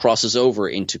something that crosses over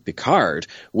into Picard,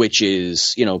 which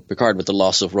is, you know, Picard with the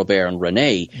loss of Robert and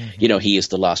Renee. You know, he is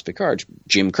the last Picard.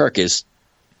 Jim Kirk is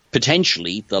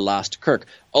potentially the last Kirk.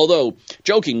 Although,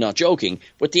 joking, not joking,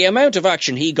 with the amount of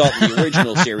action he got in the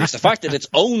original series, the fact that it's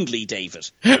only David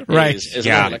is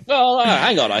like, well,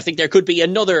 hang on, I think there could be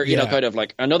another, you know, kind of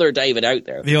like another David out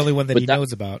there. The only one that he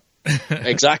knows about.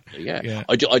 Exactly, yeah.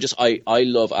 I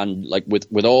love, and like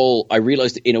with all, I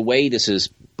realized in a way this is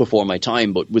before my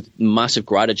time, but with massive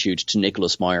gratitude to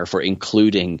Nicholas Meyer for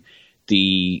including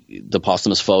the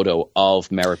posthumous photo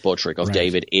of Merritt Buttrick of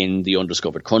David in The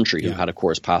Undiscovered Country, who had of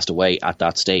course passed away at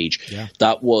that stage.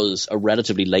 That was a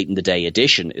relatively late in the day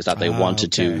addition, is that they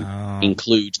wanted to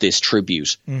include this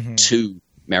tribute to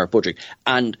Merritt Buttrick.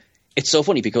 And it's so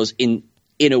funny because in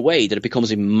a way that it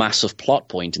becomes a massive plot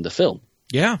point in the film.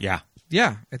 Yeah,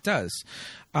 it does.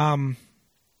 And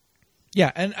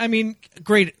I mean,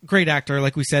 great actor.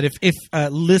 Like we said, if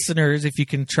listeners, if you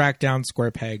can track down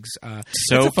Square Pegs,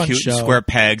 so it's a fun cute. show. Square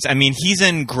Pegs. I mean, he's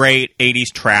in great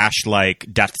 80s trash like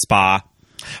Death Spa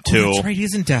too. Oh, that's right,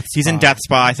 he's in Death Spa. He's in Death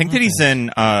Spa. I think that he's in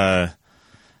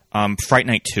Fright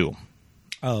Night 2.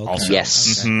 Oh, okay. Also.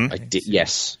 Yes, I did.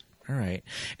 Yes. All right,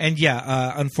 and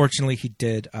unfortunately, he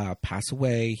did pass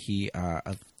away. He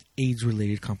of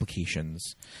AIDS-related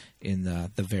complications in the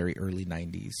very early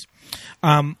 90s.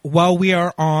 While we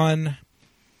are on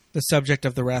the subject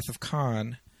of the Wrath of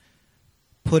Khan,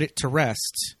 put it to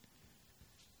rest.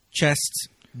 Chest,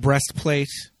 breastplate.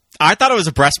 I thought it was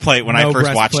a breastplate when I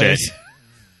first watched it.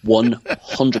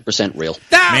 100% real.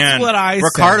 That's what I said.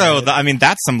 Ricardo, I mean,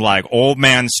 that's some like old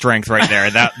man strength right there.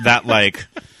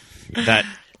 that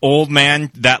old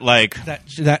man, that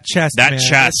chest,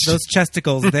 those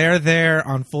chesticles, they're there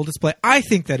on full display. I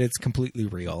think that it's completely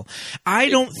real. I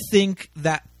don't think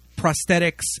that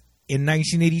prosthetics in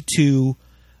 1982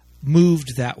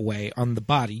 moved that way on the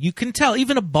body. You can tell,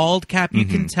 even a bald cap, you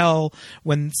can tell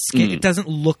when skin, it doesn't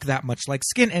look that much like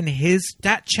skin. And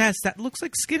that chest, that looks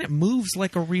like skin. It moves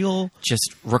like a real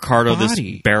just Ricardo,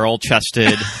 body. This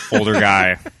barrel-chested older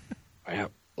guy.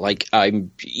 Like,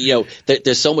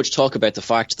 there's so much talk about the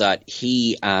fact that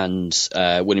he and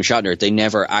William Shatner, they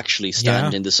never actually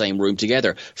stand in the same room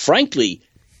together. Frankly,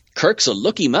 Kirk's a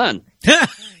lucky man.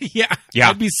 Yeah.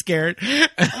 I'd be scared.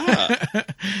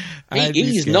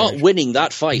 He's not winning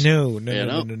that fight. No.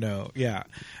 Yeah.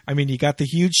 I mean, you got the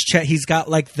huge chest. He's got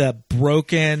like the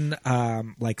broken,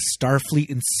 like Starfleet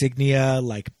insignia,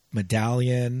 like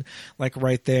medallion, like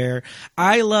right there.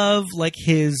 I love like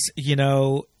his,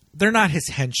 they're not his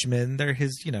henchmen. They're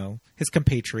his, his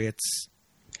compatriots.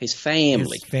 His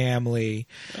family.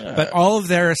 But all of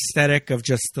their aesthetic of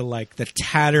just the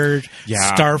tattered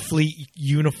Starfleet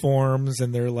uniforms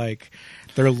and their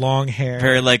long hair.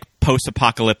 Very like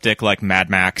post-apocalyptic, like Mad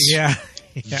Max. Yeah.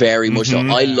 Very much so.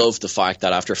 I love the fact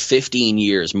that after 15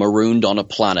 years marooned on a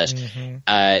planet,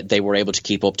 they were able to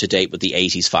keep up to date with the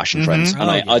 80s fashion trends. And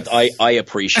I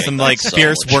appreciate some that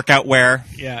fierce workout wear.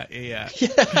 Yeah.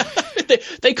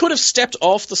 They could have stepped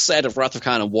off the set of Wrath of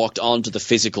Khan and walked onto the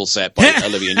physical set by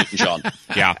Olivia Newton-John.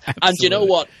 Yeah. And you know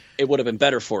what? It would have been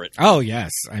better for it. Oh,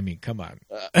 yes. I mean, come on.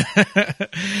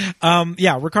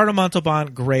 Ricardo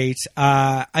Montalban, great.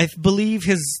 I believe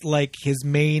his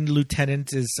main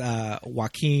lieutenant is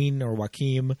Joaquim,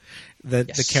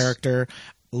 the character.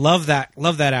 Love that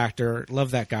actor.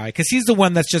 Love that guy. Because he's the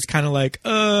one that's just kind of like,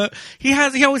 he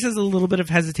always has a little bit of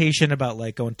hesitation about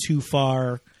like going too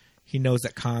far. He knows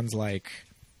that Khan's like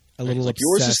a little obsessed.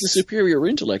 Yours is the superior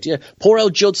intellect, yeah. Poor L.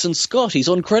 Judson Scott, he's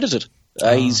uncredited.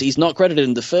 He's not credited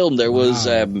in the film. There was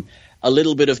a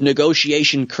little bit of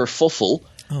negotiation kerfuffle.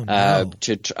 Oh, no.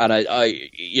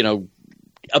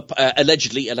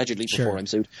 Allegedly before I'm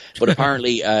sued. But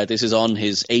apparently this is on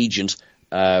his agent.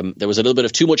 There was a little bit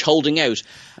of too much holding out,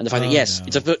 and the fact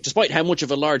that despite how much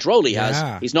of a large role he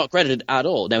has, he's not credited at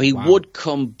all. Now he would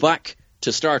come back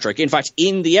to Star Trek. In fact,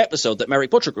 in the episode that Merrick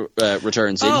Butcher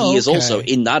returns in, he is also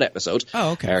in that episode.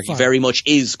 Oh, okay. He very much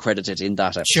is credited in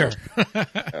that episode.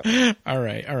 Sure. All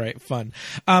right, fun.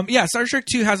 Star Trek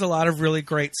 2 has a lot of really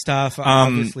great stuff.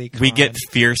 Obviously, we get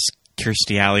fierce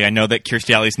Kirstie Alley. I know that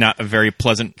Kirstie Alley's not a very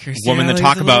pleasant woman to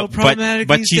talk about,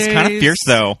 but she's kind of fierce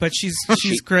though. But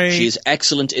she's great. She's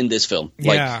excellent in this film.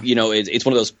 Like, it's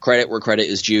one of those credit where credit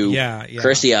is due. Yeah.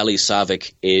 Kirstie Alley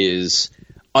Saavik is.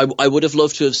 I would have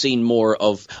loved to have seen more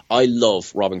of. I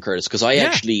love Robin Curtis because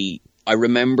I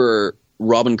remember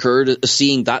Robin Curtis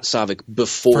seeing that Saavik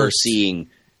before seeing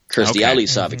Kirstie Alley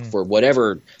Saavik for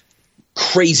whatever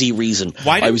crazy reason.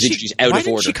 I was introduced out of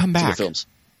order she come back? to the films.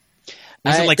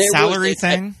 Was it like salary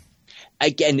thing?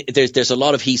 Again, there's a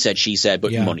lot of he said, she said,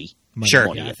 but money. Sure.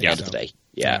 Money at the end of the day.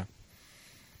 Yeah.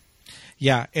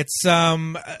 It's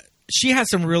she has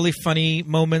some really funny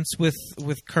moments with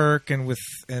Kirk and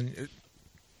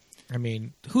I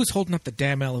mean, who's holding up the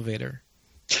damn elevator?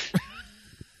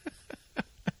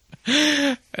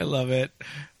 I love it.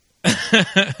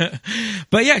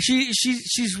 But yeah, she's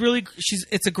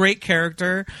it's a great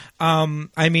character.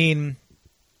 I mean,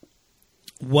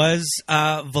 was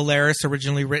Valeris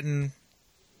originally written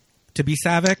to be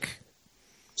Saavik?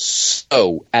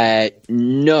 So,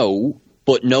 no,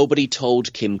 but nobody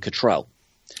told Kim Cattrall.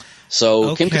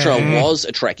 So Kim Cattrall was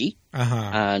a Trekkie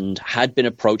and had been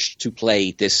approached to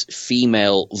play this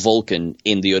female Vulcan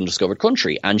in the Undiscovered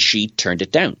Country, and she turned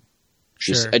it down.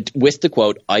 She's with the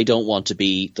quote, "I don't want to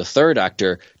be the third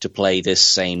actor to play this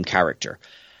same character."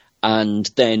 And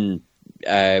then,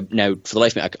 now, for the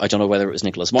life of me, I don't know whether it was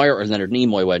Nicholas Meyer or Leonard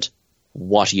Nimoy went,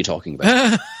 "What are you talking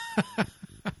about?"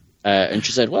 And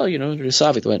she said, "Well, there's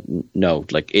Saavik." They went, "No,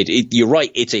 like you're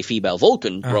right. It's a female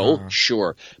Vulcan role,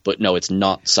 sure, but no, it's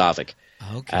not Saavik."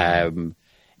 Okay.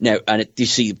 Now, and you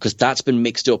see, because that's been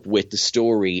mixed up with the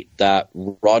story that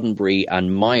Roddenberry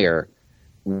and Meyer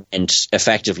went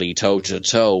effectively toe to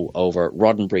toe over.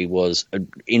 Roddenberry was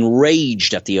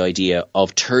enraged at the idea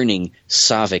of turning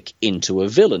Saavik into a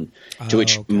villain, to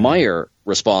which Meyer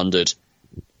responded,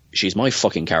 "She's my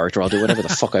fucking character. I'll do whatever the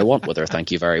fuck I want with her. Thank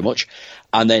you very much."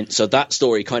 And then, so that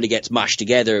story kind of gets mashed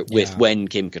together with when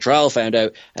Kim Cattrall found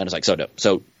out, and it's like,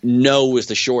 so no is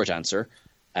the short answer.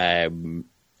 And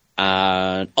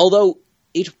although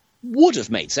it would have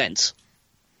made sense.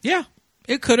 Yeah,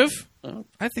 it could have.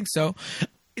 I think so.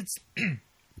 It's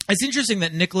interesting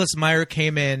that Nicholas Meyer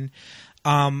came in,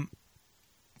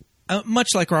 much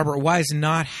like Robert Wise,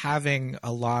 not having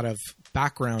a lot of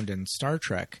background in Star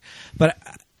Trek, but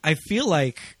I feel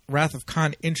like Wrath of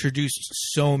Khan introduced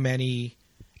so many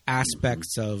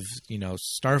aspects of,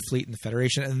 Starfleet and the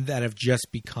Federation, and that have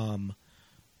just become,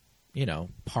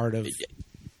 part of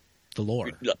the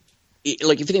lore.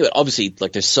 Like, if you think about it, obviously,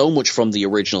 like, there's so much from the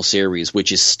original series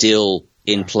which is still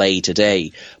in play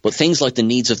today, but things like the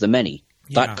needs of the many,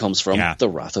 that comes from the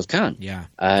Wrath of Khan. Yeah.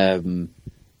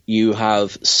 You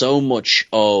have so much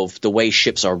of the way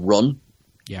ships are run.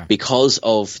 Yeah. Because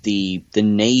of the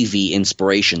Navy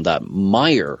inspiration that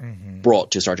Meyer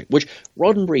brought to Star Trek, which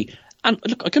Roddenberry, and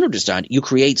look, I can understand, you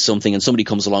create something and somebody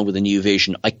comes along with a new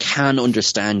vision. I can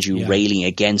understand you railing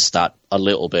against that a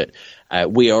little bit.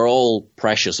 We are all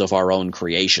precious of our own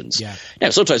creations. Yeah. Now,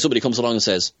 sometimes somebody comes along and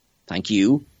says, "Thank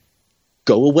you,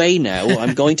 go away now.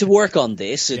 I'm going to work on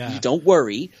this. Don't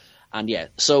worry." And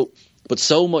but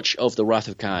so much of the Wrath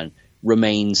of Khan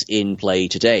remains in play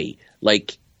today.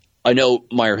 Like, I know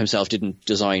Meyer himself didn't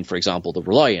design, for example, the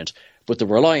Reliant, but the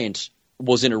Reliant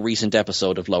was in a recent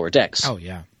episode of Lower Decks. Oh,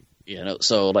 yeah.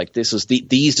 So like this is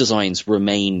these designs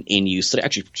remain in use today.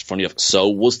 Actually, funny enough, so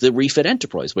was the refit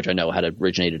Enterprise, which I know had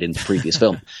originated in the previous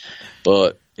film.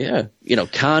 But yeah,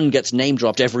 Khan gets name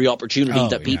dropped every opportunity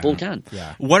that people can.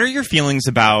 Yeah. What are your feelings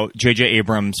about J.J.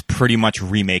 Abrams pretty much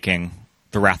remaking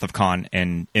The Wrath of Khan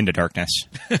and Into Darkness?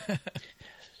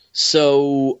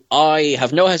 So I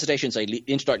have no hesitation to say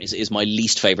Into Darkness is my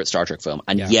least favorite Star Trek film.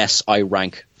 And yes, I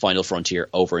rank Final Frontier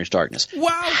over Into Darkness. Wow.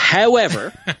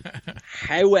 However,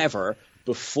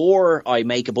 before I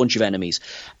make a bunch of enemies,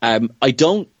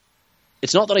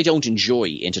 it's not that I don't enjoy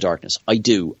Into Darkness. I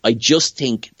do. I just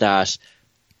think that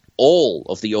all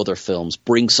of the other films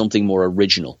bring something more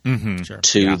original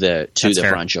to the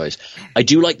franchise. I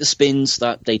do like the spins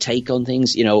that they take on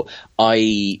things.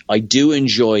 I do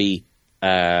enjoy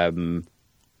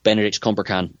Benedict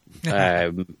Cumberbatch.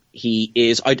 He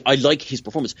is. I like his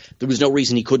performance. There was no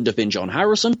reason he couldn't have been John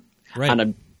Harrison, right.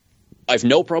 And I've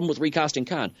no problem with recasting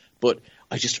Khan. But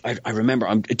I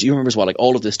remember. Do you remember as well? Like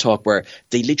all of this talk where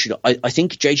they literally. I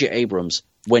think J.J. Abrams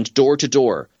went door to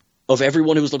door of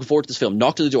everyone who was looking forward to this film,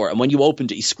 knocked at the door, and when you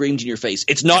opened it, he screamed in your face,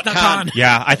 "It's not Khan."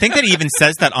 Yeah, I think that he even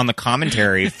says that on the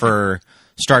commentary for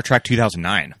Star Trek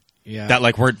 2009. Yeah, that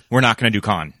like we're not going to do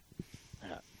Khan.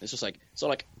 It's just like, so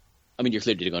like, I mean, you're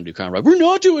clearly going to do Khan, right? We're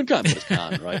not doing Khan, but it's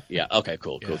Khan, right? Yeah, okay,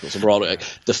 cool. So we're all like,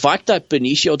 the fact that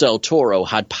Benicio del Toro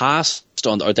had passed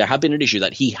on, or there had been an issue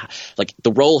that he, like,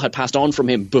 the role had passed on from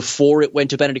him before it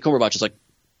went to Benedict Cumberbatch. It's like,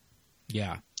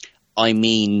 yeah. I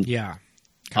mean, yeah.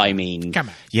 Come on.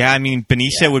 Yeah, I mean,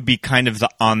 Benicio would be kind of the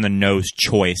on-the-nose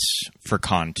choice for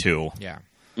Khan, too. Yeah.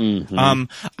 Mm-hmm.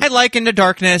 I like Into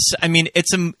Darkness. I mean,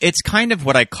 it's kind of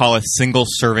what I call a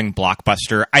single-serving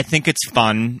blockbuster. I think it's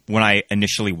fun when I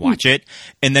initially watch it,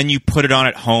 and then you put it on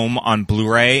at home on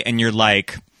Blu-ray, and you're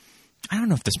like, I don't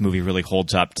know if this movie really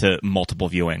holds up to multiple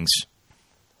viewings.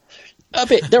 A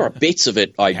bit. There are bits of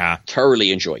it I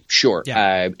thoroughly enjoy. Sure.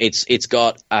 Yeah. It's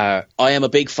got. I am a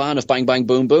big fan of Bang Bang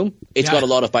Boom Boom. It's got a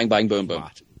lot of Bang Bang Boom Boom.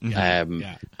 And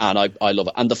I love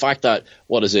it. And the fact that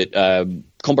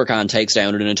Cumber Khan takes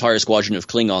down an entire squadron of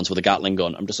Klingons with a Gatling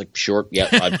gun. I'm just like, sure,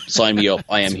 sign me up.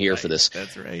 I am here for this.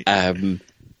 That's right.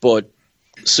 But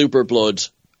super blood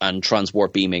and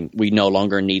transwarp beaming, we no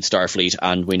longer need Starfleet,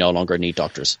 and we no longer need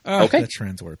doctors. Okay. The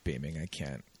transwarp beaming, I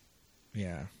can't.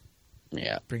 Yeah.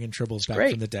 Yeah, bringing Tribbles back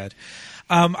from the dead.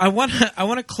 I want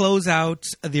to close out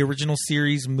the original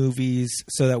series movies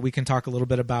so that we can talk a little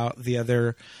bit about the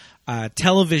other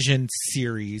television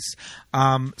series.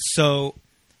 So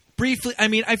briefly, I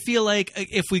mean, I feel like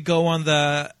if we go on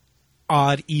the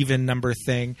odd even number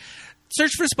thing,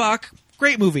 Search for Spock,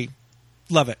 great movie,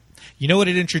 love it. You know what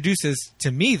it introduces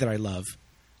to me that I love?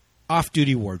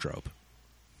 Off-duty wardrobe.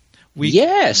 We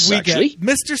get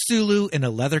Mr. Sulu in a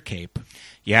leather cape.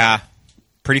 Yeah.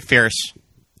 Pretty fierce.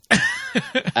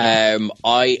 Now,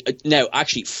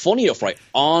 actually, funny enough, right,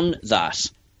 on that,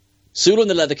 Sulu in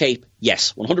the leather cape,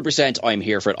 yes, 100% I'm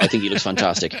here for it. I think he looks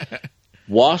fantastic.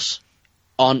 What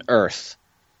on earth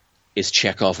is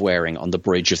Chekhov wearing on the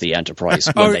bridge of the Enterprise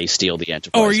when they steal the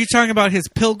Enterprise? Oh, are you talking about his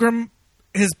pilgrim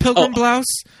blouse?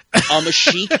 I'm a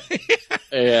sheik.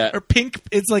 Or pink,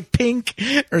 it's like pink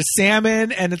or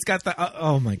salmon, and it's got the,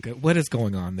 oh my God, what is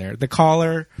going on there? The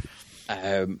collar.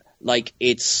 Like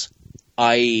it's,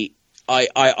 I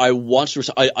want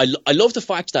to. I love the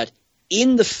fact that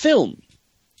in the film,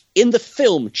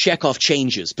 Chekhov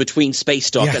changes between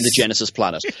Space Dock and the Genesis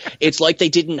planet. It's like they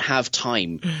didn't have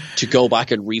time to go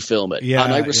back and refilm it. Yeah,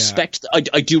 and I respect.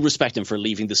 I do respect him for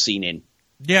leaving the scene in.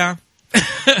 Yeah.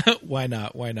 Why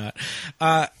not?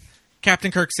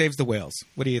 Captain Kirk saves the whales.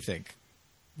 What do you think?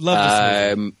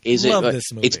 Love this movie.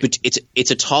 This movie.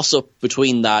 It's a toss-up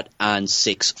between that and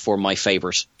 6 for my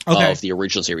favorite of the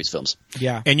original series films.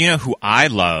 Yeah. And you know who I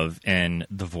love in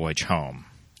The Voyage Home?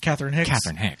 Catherine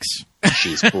Hicks.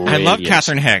 She's brilliant. I love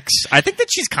Catherine Hicks. I think that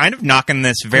she's kind of knocking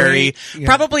this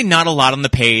probably not a lot on the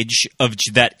page of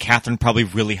that Catherine probably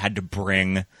really had to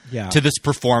bring to this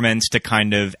performance to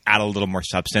kind of add a little more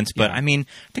substance. But I mean,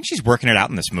 I think she's working it out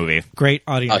in this movie. Great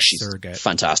audience she's surrogate.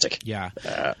 Fantastic. Yeah.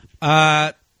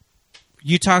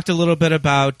 You talked a little bit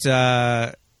about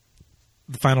The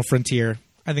Final Frontier.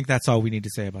 I think that's all we need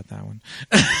to say about that one.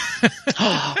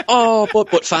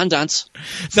 But fan dance.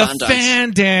 Fan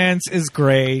dance is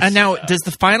great. And now, does the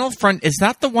Final Front, is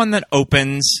that the one that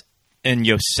opens in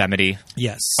Yosemite?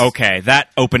 Yes. Okay, that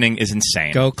opening is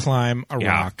insane. Go climb a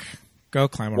rock. Go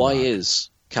climb a rock. Why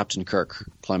is Captain Kirk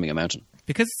climbing a mountain?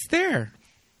 Because it's there.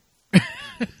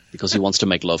 Because he wants to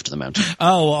make love to the mountain.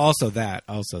 Oh, well, also that.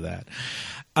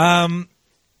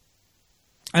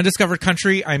 Undiscovered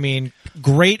Country, I mean,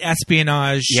 great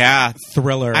espionage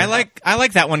thriller. I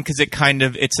like that one because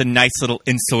it's a nice little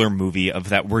insular movie of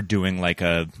that we're doing like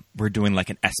an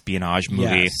espionage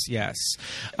movie. Yes.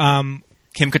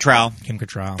 Kim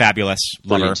Cattrall. Fabulous.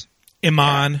 Brilliant.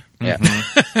 Iman. Yeah.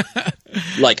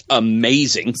 Like,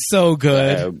 amazing. So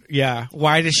good. Yeah.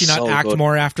 Why did she not so act good.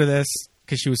 more after this?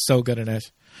 Because she was so good in it.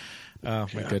 Oh,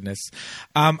 my goodness.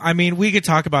 I mean, we could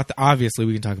talk about obviously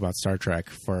we can talk about Star Trek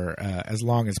for as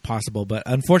long as possible, but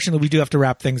unfortunately we do have to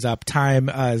wrap things up. Time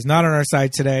is not on our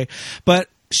side today. But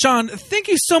Seán, thank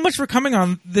you so much for coming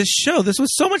on this show. This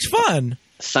was so much fun.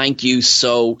 Thank you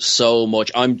so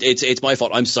much. It's my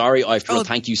fault. I'm sorry.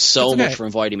 Thank you so much for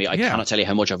inviting me. I cannot tell you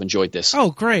how much I've enjoyed this. Oh,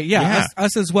 great. Yeah.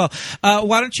 Us as well.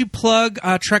 Why don't you plug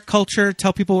TrekCulture,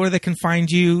 tell people where they can find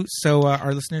you so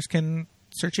our listeners can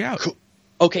search you out. Cool.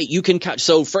 Okay, you can catch.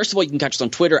 So first of all, you can catch us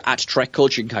on Twitter at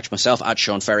TrekCulture. You can catch myself at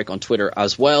Seán Ferrick on Twitter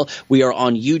as well. We are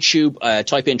on YouTube.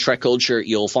 Type in TrekCulture.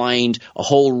 You'll find a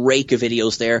whole rake of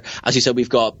videos there. As you said, we've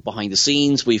got behind the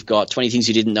scenes. We've got 20 things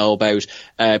you didn't know about.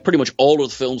 Pretty much all of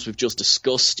the films we've just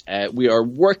discussed. We are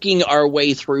working our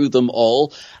way through them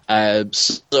all. I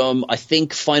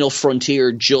think Final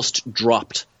Frontier just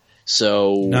dropped.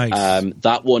 So nice.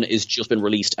 That one has just been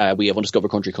released. We have Undiscovered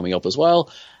Country coming up as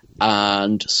well.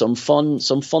 And some fun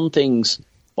things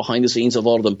behind the scenes of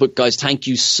all of them. But guys, thank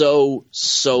you so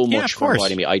much for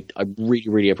inviting me. I really,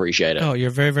 really appreciate it. Oh,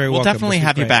 you're very, very welcome. We'll definitely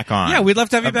have you back on. Yeah, we'd love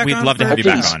to have you back on. We'd love to have you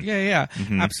back on. Yeah,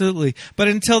 absolutely. But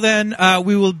until then,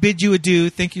 we will bid you adieu.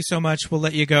 Thank you so much. We'll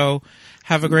let you go.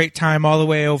 Have a great time all the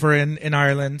way over in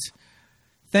Ireland.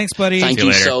 Thanks, buddy. Thank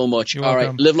you so much. You're all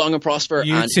welcome. right, live long and prosper.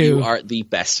 You and too. You are the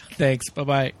best. Thanks.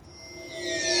 Bye-bye.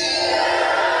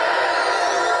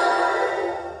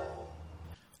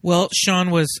 Well,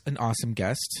 Seán was an awesome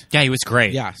guest. Yeah, he was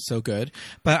great. Yeah, so good.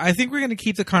 But I think we're going to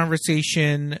keep the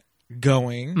conversation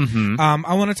going. Mm-hmm.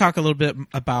 I want to talk a little bit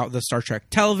about the Star Trek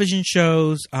television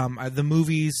shows. The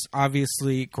movies,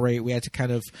 obviously, great. We had to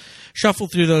kind of shuffle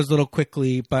through those a little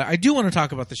quickly. But I do want to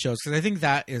talk about the shows because I think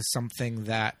that is something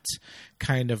that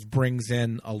kind of brings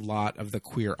in a lot of the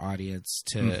queer audience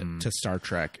to Star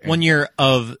Trek. When you're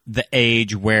of the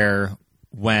age where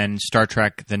when Star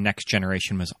Trek The Next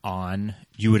Generation was on,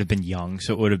 you would have been young,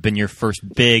 so it would have been your first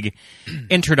big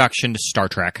introduction to Star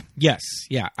Trek. Yes,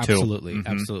 yeah, absolutely,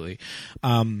 absolutely.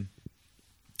 And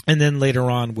then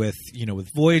later on with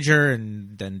Voyager,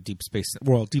 and then Deep Space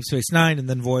Nine, and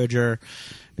then Voyager,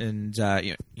 and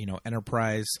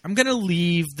Enterprise. I'm gonna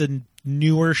leave the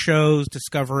newer shows,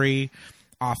 Discovery,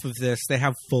 off of this. They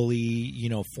have fully,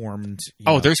 formed.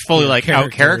 There's fully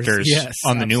out characters yes,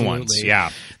 on the absolutely. new ones.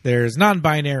 Yeah, there's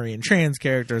non-binary and trans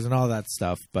characters and all that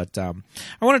stuff. But I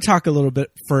want to talk a little bit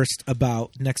first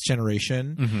about Next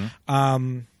Generation. I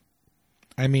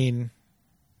mean,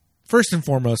 first and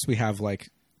foremost, we have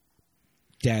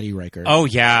Daddy Riker. Oh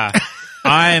yeah.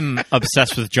 I'm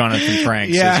obsessed with Jonathan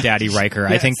Frakes as Daddy Riker.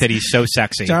 Yes. I think that he's so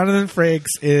sexy. Jonathan Frakes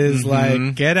is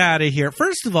get out of here.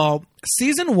 First of all,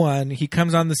 season 1, he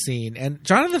comes on the scene, and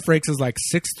Jonathan Frakes is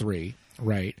 6'3",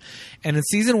 right? And in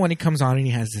season 1, he comes on and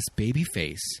he has this baby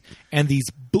face and these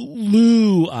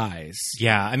blue eyes.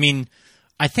 Yeah, I mean,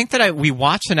 I think that we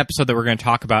watched an episode that we're going to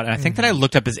talk about, and I think that I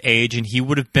looked up his age, and he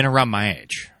would have been around my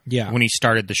age. Yeah, when he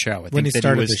started the show. I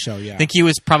think he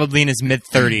was probably in his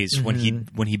mid-30s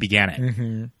when he began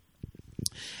it.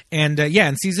 And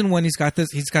in season 1, he's got this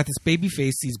baby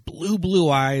face, these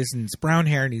blue eyes, and his brown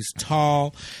hair, and he's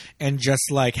tall, and just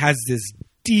has this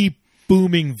deep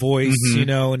booming voice,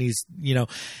 and he's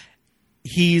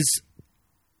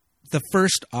the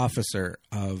first officer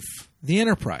of the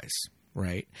Enterprise,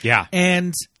 right? Yeah,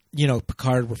 and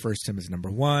Picard refers to him as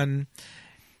number 1.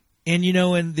 And,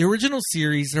 in the original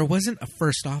series, there wasn't a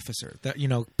first officer. That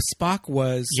Spock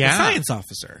was a science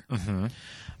officer.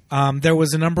 There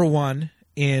was a number 1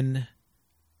 in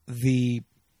the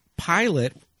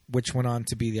pilot, which went on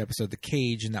to be the episode The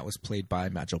Cage, and that was played by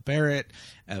Macho Barrett,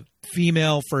 a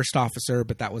female first officer,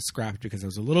 but that was scrapped because it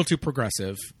was a little too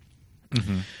progressive.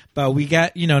 But we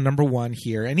get, number 1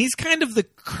 here. And he's kind of the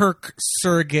Kirk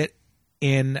surrogate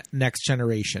in Next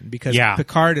Generation because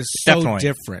Picard is so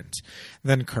different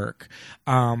than Kirk.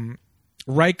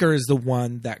 Riker is the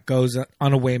one that goes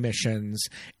on away missions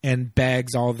and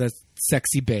bags all the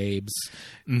sexy babes,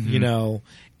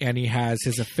 and he has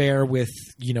his affair with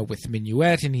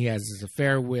Minuet, and he has his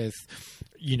affair with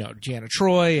Deanna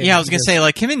Troi. I was going to say,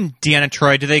 him and Deanna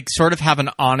Troi, do they sort of have an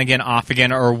on again, off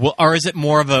again, or is it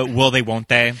more of a will they, won't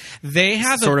they? They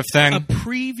have sort of thing. A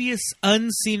previous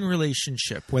unseen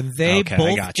relationship when they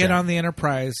both get on the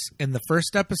Enterprise in the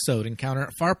first episode, Encounter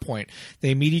at Farpoint.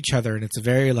 They meet each other, and it's a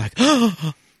very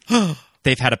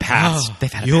They've had a past. Oh,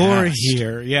 They've had a you're past.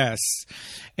 here, yes.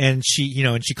 And she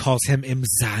calls him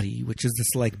Imzadi, which is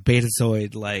this like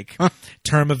Betazoid like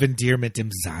term of endearment,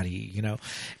 Imzadi,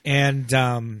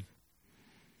 and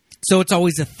so it's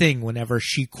always a thing whenever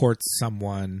she courts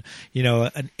someone,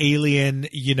 an alien,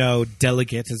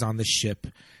 delegate is on the ship,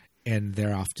 and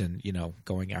they're often,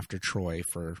 going after Troy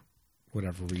for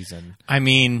whatever reason. I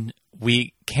mean,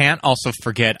 we can't also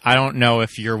forget, I don't know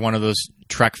if you're one of those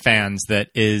Trek fans that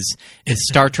is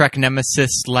Star Trek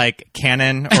Nemesis like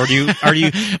canon, or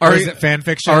is it fan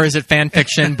fiction? Or is it fan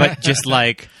fiction, but just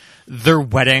like their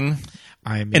wedding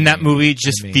in that movie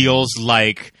just feels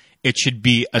like it should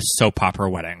be a soap opera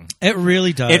wedding. It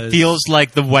really does. It feels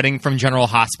like the wedding from General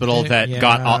Hospital that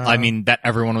that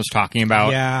everyone was talking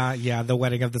about. Yeah, the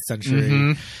wedding of the century.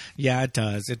 Mm-hmm. Yeah, it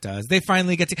does. They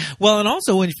finally get to... Well, and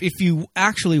also, if you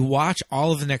actually watch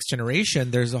all of The Next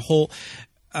Generation, there's a whole...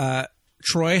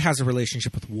 Troy has a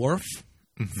relationship with Worf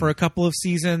for a couple of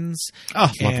seasons.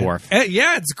 Oh, love Worf.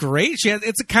 Yeah, it's great.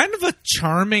 It's a kind of a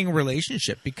charming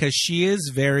relationship because she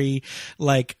is very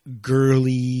like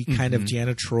girly, kind of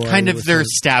Deanna Troi. Kind of their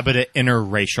stab at an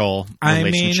interracial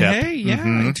relationship. I mean,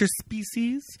 hey,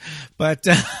 interspecies. But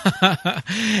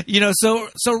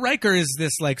so Riker is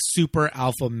this like super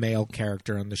alpha male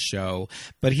character on the show,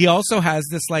 but he also has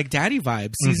this like daddy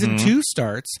vibe. Season 2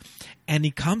 starts, and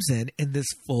he comes in this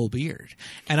full beard,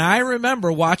 and I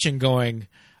remember watching, going,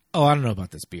 "Oh, I don't know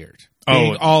about this beard."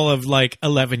 Being all of like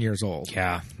 11 years old.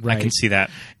 Yeah, right? I can see that.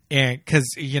 And because,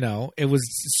 it was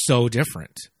so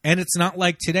different. And it's not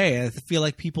like today. I feel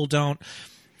like people don't,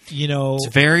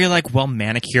 It's very like well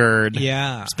manicured.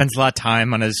 Yeah. Spends a lot of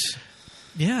time on his...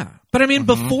 Yeah. But I mean,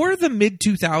 before the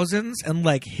mid-2000s and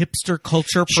like hipster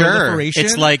culture proliferation,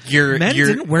 it's like your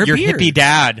hippie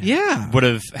dad would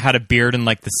have had a beard in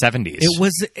like the 70s.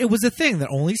 It was a thing that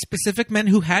only specific men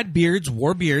who had beards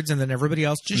wore beards, and then everybody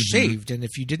else just shaved. And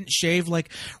if you didn't shave,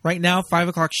 like right now, 5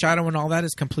 o'clock shadow and all that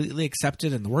is completely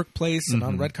accepted in the workplace and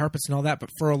on red carpets and all that. But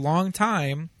for a long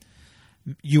time,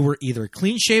 you were either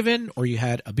clean shaven, or you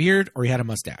had a beard, or you had a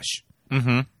mustache.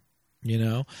 Mm-hmm.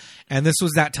 And this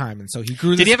was that time, and so he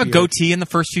grew. Did he have a goatee in the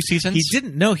first 2 seasons? He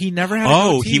didn't. No, he never had. A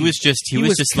goatee. He was just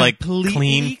like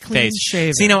clean face.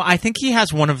 Shaven. So, I think he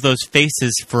has one of those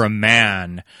faces for a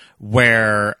man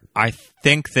where I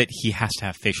think that he has to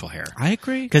have facial hair. I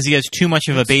agree, because he has too much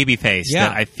of a baby face. Yeah.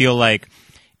 That I feel like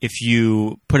if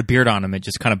you put a beard on him, it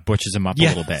just kind of butches him up a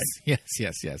little bit. Yes,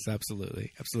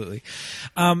 absolutely.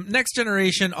 Next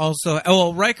Generation also.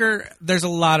 Riker. There's a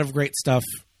lot of great stuff,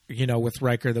 with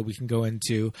Riker that we can go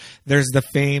into. There's the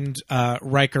famed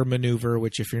Riker maneuver,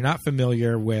 which if you're not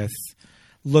familiar with,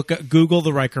 Google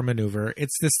the Riker maneuver.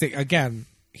 It's this thing, again,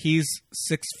 he's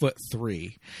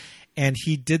 6'3", and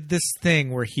he did this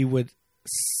thing where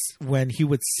when he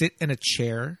would sit in a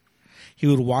chair, he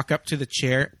would walk up to the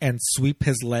chair and sweep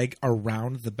his leg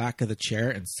around the back of the chair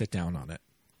and sit down on it.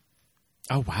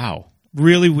 Oh, wow.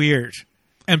 Really weird.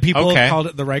 And people have called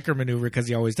it the Riker maneuver because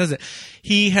he always does it.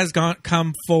 He has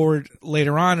come forward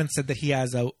later on and said that he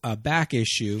has a back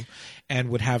issue and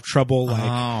would have trouble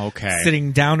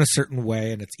sitting down a certain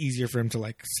way, and it's easier for him to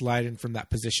like slide in from that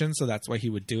position. So that's why he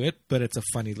would do it. But it's a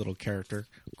funny little character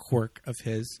quirk of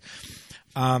his.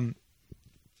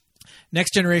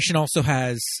 Next Generation also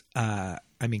has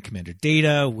Commander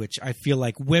Data, which I feel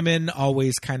like women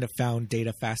always kind of found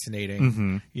Data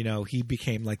fascinating. He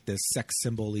became like this sex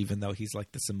symbol, even though he's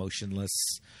like this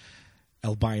emotionless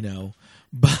albino.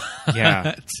 But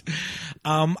I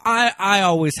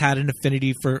always had an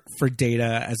affinity for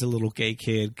Data as a little gay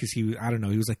kid because he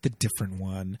was like the different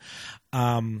one.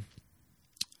 And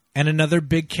another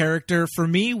big character for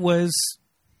me was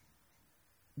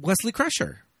Wesley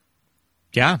Crusher.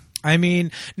 Yeah. I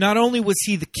mean, not only was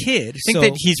he the kid,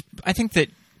 I think that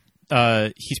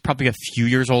he's probably a few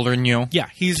years older than you. Yeah,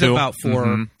 he's about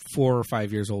 4 or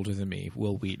 5 years older than me,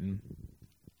 Will Wheaton.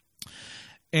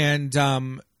 And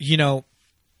the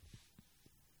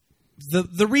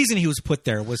reason he was put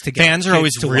there was to get fans are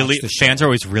always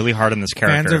really hard on this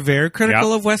character. Fans are very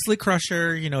critical of Wesley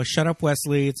Crusher. Shut up,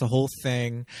 Wesley. It's a whole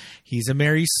thing. He's a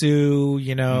Mary Sue.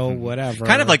 Whatever.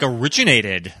 Kind of like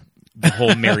originated the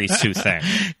whole Mary Sue thing.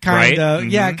 Kind of.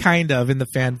 Yeah, kind of in the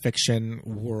fan fiction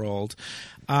world.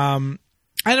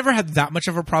 I never had that much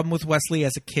of a problem with Wesley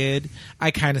as a kid. I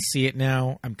kind of see it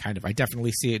now. I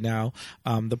definitely see it now.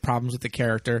 The problems with the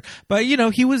character. But,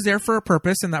 he was there for a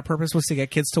purpose, and that purpose was to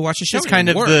get kids to watch the show. It's kind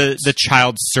of the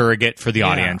child surrogate for the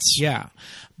audience. Yeah.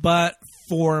 But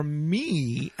for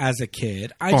me as a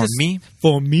kid,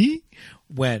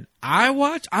 when I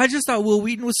watched, I just thought Will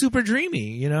Wheaton was super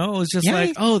dreamy. It was just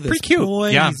this pretty cute.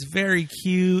 Boy, he's very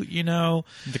cute.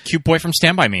 The cute boy from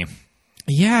Stand By Me.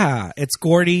 Yeah, it's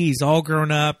Gordy. He's all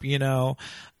grown up, you know.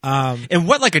 And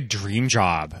what like a dream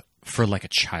job for like a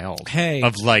child. Hey,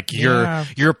 of like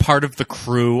you're part of the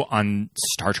crew on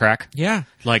Star Trek. Yeah,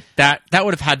 like that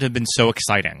would have had to have been so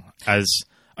exciting as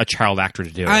a child actor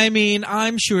to do. I mean,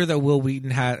 I'm sure that Will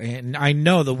Wheaton and I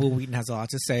know that Will Wheaton has a lot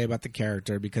to say about the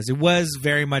character because it was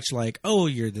very much like, oh,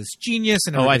 you're this genius,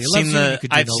 and everybody loves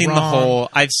you.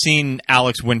 I've seen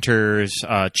Alex Winter's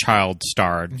child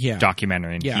starred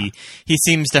documentary, and he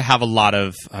seems to have a lot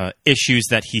of issues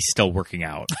that he's still working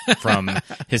out from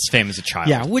his fame as a child.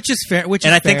 Yeah, which is fair.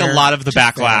 I think a lot of the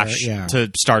backlash to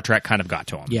Star Trek kind of got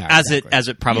to him. Yeah, as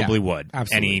it probably would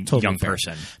any totally young fair.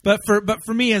 person. But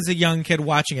for me as a young kid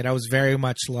watching it, I was very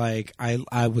much like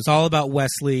I was all about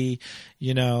Wesley,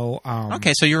 you know.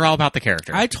 Okay, so you're all about the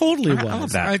character. I totally was. I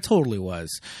love that. I totally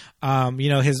was. You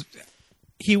know,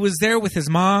 he was there with his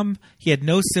mom. He had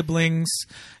no siblings.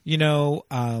 You know,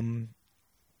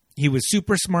 he was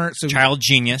super smart. So child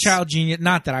genius.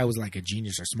 Not that I was like a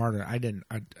genius or smarter. I didn't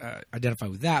identify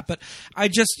with that. But I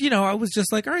just, you know, I was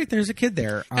just like, all right, there's a kid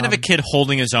there. Kind of a kid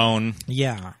holding his own.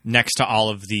 Yeah. Next to all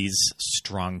of these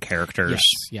strong characters. Yes,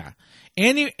 yeah.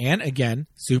 And again,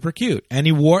 super cute. And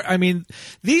he wore. I mean,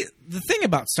 the thing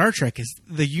about Star Trek is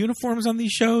the uniforms on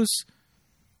these shows.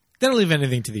 They don't leave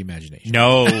anything to the imagination.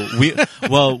 No,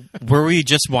 were we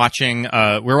just watching? We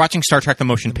were watching Star Trek: The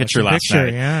Motion Picture last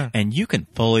night, yeah. And you can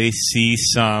fully see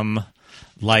some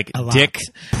like dick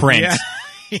print.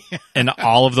 In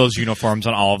all of those uniforms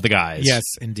on all of the guys. Yes,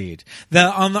 indeed.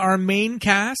 Our main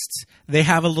cast, they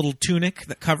have a little tunic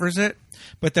that covers it,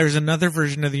 but there's another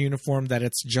version of the uniform that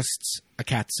it's just a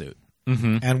catsuit.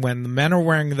 Mm-hmm. And when the men are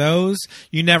wearing those,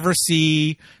 you never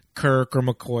see Kirk or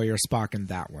McCoy or Spock in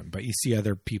that one, but you see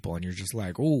other people, and you're just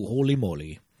like, oh, holy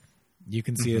moly. You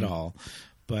can see it all.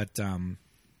 But,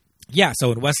 yeah, so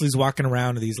when Wesley's walking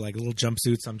around in these like little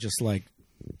jumpsuits, I'm just like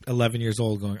 11 years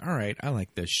old going, all right, I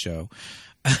like this show.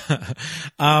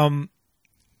 Deanna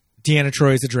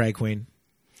Troi is a drag queen.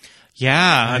 Yeah,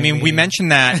 I mean, we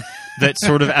mentioned that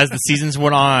sort of as the seasons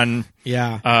went on.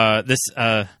 Yeah, this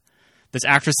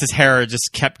actress's hair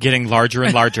just kept getting larger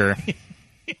and larger.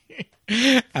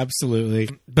 Absolutely,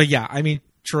 but yeah, I mean,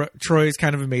 Troy is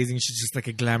kind of amazing. She's just like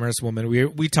a glamorous woman.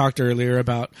 We talked earlier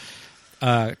about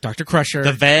Dr. Crusher,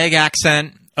 the vague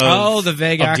accent. The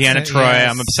vague accent. Deanna Troi,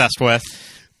 yes. I'm obsessed with.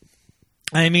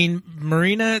 I mean,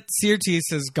 Marina Sirtis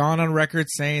has gone on record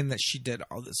saying that she did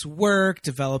all this work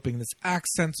developing this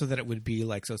accent so that it would be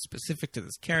like so specific to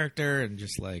this character, and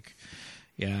just like,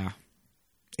 yeah,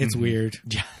 it's weird.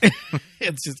 Yeah,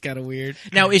 it's just kind of weird.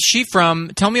 Now, is she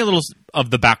from? Tell me a little of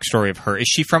the backstory of her. Is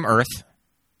she from Earth?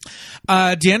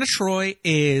 Deanna Troi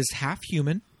is half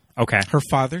human. Okay, her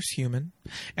father's human,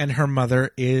 and her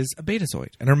mother is a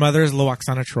Betazoid, and her mother is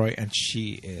Loaxana Troi, and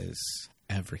she is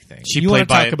everything. Is she played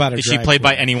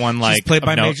by anyone like?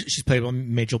 She's played by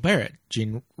Majel Barrett,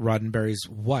 Gene Roddenberry's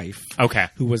wife. Okay,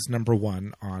 who was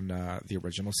 #1 on the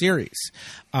original series.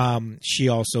 She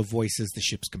also voices the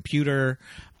ship's computer.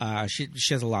 She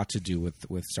has a lot to do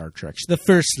with Star Trek. She's the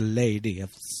first lady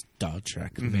of Star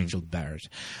Trek, Majel Barrett.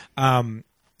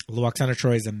 Loaxana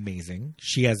Troi is amazing.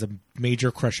 She has a major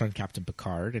crush on Captain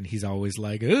Picard, and he's always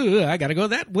like, "Ooh, I gotta go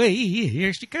that way.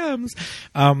 Here she comes."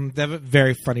 They have a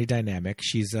very funny dynamic.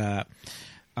 She's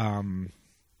I'm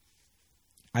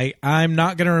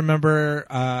not gonna remember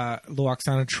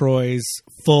Loaxana Troi's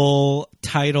full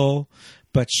title,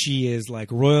 but she is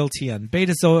like royalty on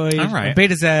Betazoid, right.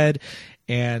 Beta Z.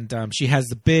 And she has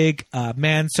the big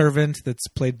manservant that's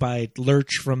played by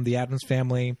Lurch from the Addams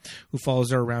Family, who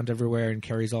follows her around everywhere and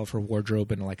carries all of her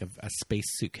wardrobe in like a space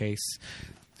suitcase.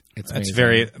 That's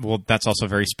also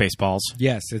very Spaceballs.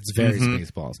 Yes, it's very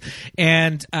Spaceballs.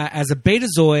 And as a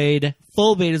Betazoid,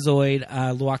 full Betazoid,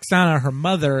 Loaxana, her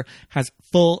mother, has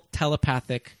full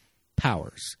telepathic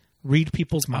powers. Read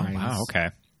people's minds. Oh, wow, okay.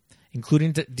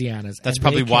 Including Deanna's. That's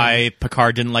probably why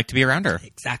Picard didn't like to be around her.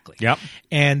 Exactly. Yep.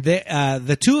 And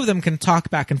the two of them can talk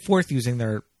back and forth using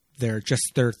their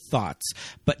thoughts.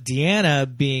 But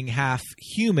Deanna, being half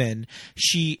human,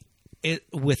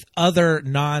 with other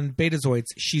non-Betazoids,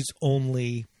 she's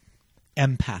only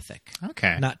empathic.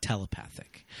 Okay. Not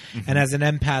telepathic. Mm-hmm. And as an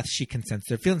empath, she can sense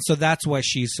their feelings. So that's why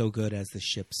she's so good as the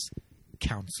ship's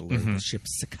counselor, the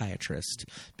ship's psychiatrist,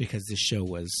 because this show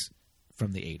was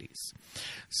from the 80s.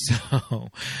 So,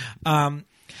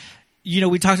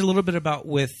 we talked a little bit about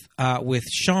with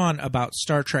Sean about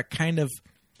Star Trek kind of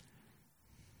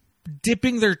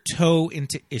dipping their toe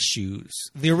into issues.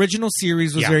 The original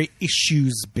series was very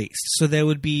issues-based. So there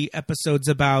would be episodes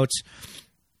about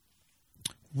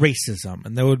racism,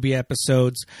 and there would be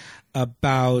episodes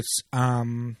about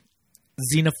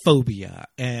xenophobia,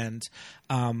 and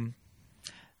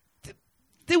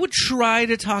they would try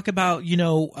to talk about,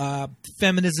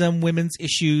 feminism, women's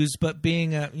issues, but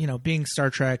being Star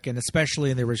Trek, and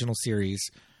especially in the original series,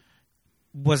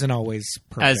 wasn't always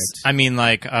perfect.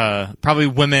 Probably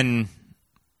women's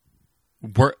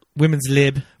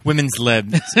lib.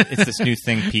 It's this new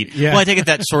thing, Pete. Yeah. Well, I take it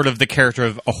that's sort of the character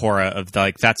of Ahura, of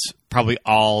that's probably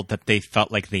all that they felt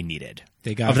like they needed.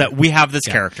 They got that we have this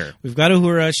character. We've got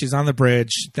Uhura. She's on the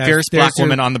bridge. Fierce black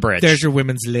woman on the bridge. There's your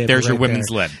women's lib. There's your right women's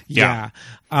there. lib. Yeah.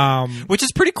 Which is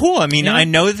pretty cool. I mean, I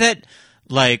know that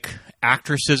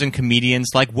actresses and comedians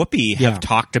like Whoopi have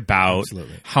talked about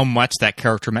how much that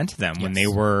character meant to them when they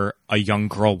were a young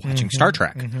girl watching Star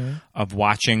Trek, of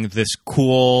watching this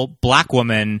cool black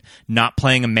woman not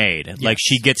playing a maid. Yes. Like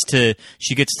she gets to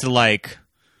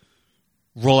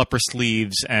roll up her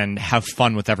sleeves and have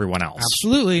fun with everyone else.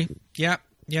 Absolutely. Yep.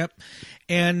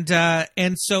 And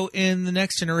so in The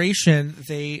Next Generation,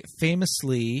 they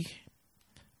famously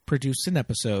produced an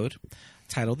episode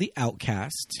titled The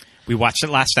Outcast. We watched it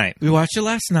last night.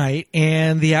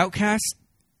 And The Outcast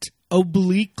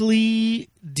obliquely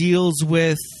deals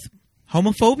with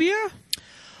homophobia?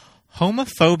 Well,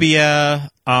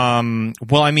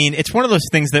 I mean, it's one of those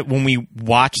things that when we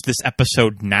watch this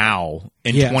episode now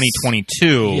in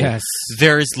 2022,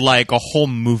 there's a whole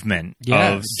movement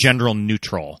of gender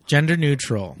neutral,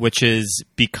 which has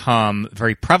become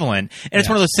very prevalent. And it's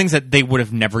one of those things that they would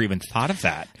have never even thought of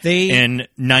that in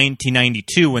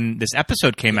 1992 when this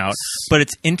episode came out. But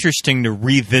it's interesting to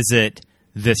revisit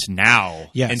this now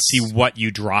and see what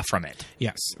you draw from it.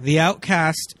 Yes. The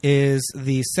Outcast is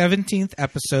the 17th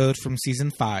episode from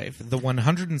season 5, the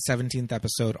 117th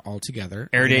episode altogether.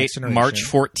 Air date March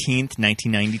 14th,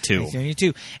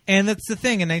 1992. And that's the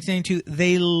thing. In 1992,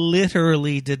 they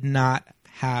literally did not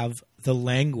have the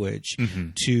language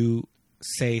to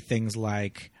say things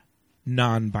like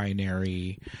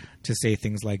non-binary, to say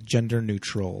things like gender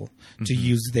neutral, to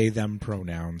use they them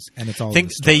pronouns, and it's all.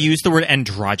 They use the word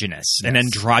androgynous, an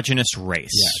androgynous race.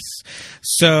 Yes.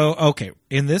 So okay,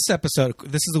 in this episode,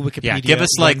 this is the Wikipedia. Yeah, give us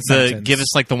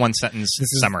the one sentence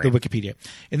summary. The Wikipedia.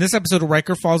 In this episode,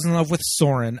 Riker falls in love with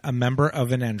Soren, a member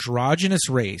of an androgynous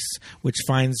race, which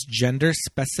finds gender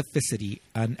specificity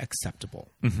unacceptable.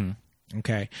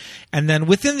 Okay. And then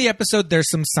within the episode, there's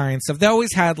some science stuff. They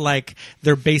always had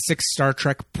their basic Star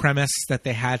Trek premise that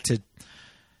they had to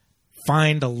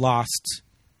find a lost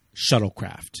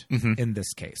shuttlecraft in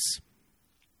this case.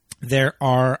 There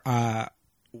are, at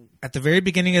the very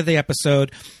beginning of the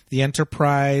episode, the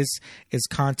Enterprise is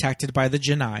contacted by the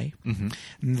Guinan. And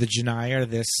the Guinan are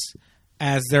this,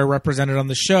 as they're represented on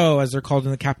the show, as they're called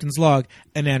in the captain's log,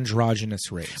 an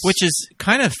androgynous race. Which is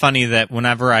kind of funny that when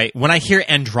I hear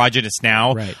androgynous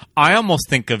now, I almost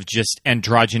think of just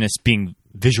androgynous being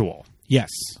visual. Yes.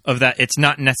 Of that, it's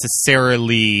not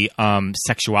necessarily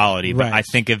sexuality, but I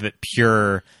think of it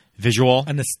pure visual.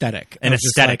 An aesthetic. I'm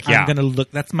going to look,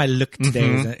 that's my look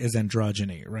today is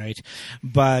androgyny, right?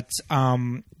 But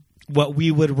what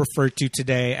we would refer to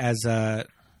today as a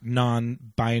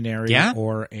non-binary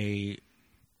or a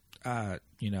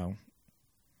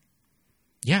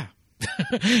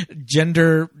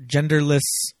genderless,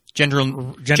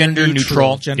 gender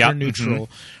neutral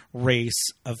race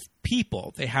of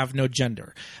people. They have no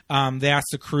gender. They ask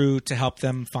the crew to help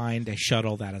them find a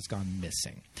shuttle that has gone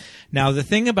missing. Now, the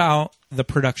thing about the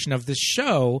production of this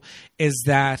show is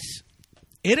that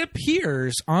it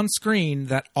appears on screen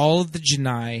that all of the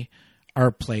Guinan are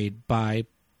played by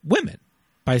women,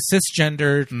 by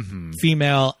cisgendered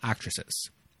female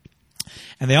actresses.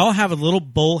 And they all have a little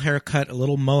bowl haircut, a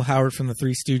little Mo Howard from the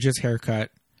Three Stooges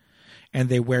haircut, and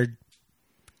they wear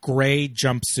gray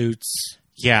jumpsuits.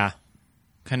 Yeah.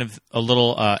 Kind of a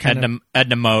little Edna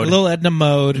mode. A little Edna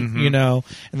mode, and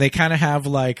they kind of have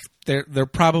they're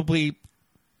probably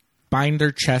bind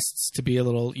their chests to be a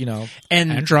little,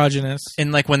 and androgynous.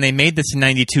 And when they made this in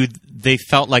 92, they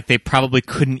felt like they probably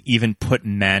couldn't even put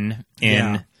men in.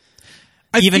 Yeah.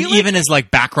 Even as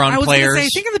background players. I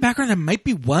think in the background there might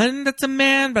be one that's a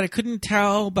man, but I couldn't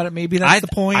tell. But maybe that's the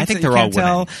point. I think they're all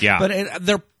women. Yeah, but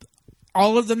they're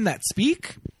all of them that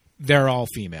speak. They're all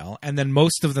female, and then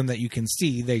most of them that you can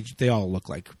see, they all look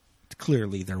like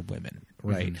clearly they're women,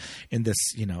 right? In this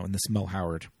in this Mo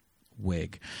Howard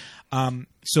wig.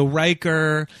 So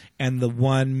Riker and the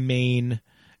one main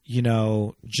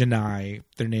Guinan,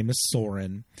 their name is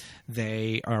Soren.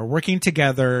 They are working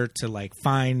together to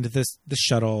find the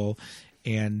shuttle,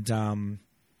 and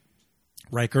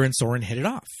Riker and Soren hit it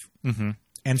off.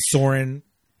 And Soren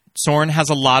Soren has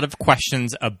a lot of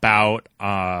questions about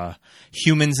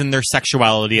humans and their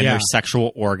sexuality and their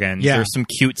sexual organs. Yeah. There's some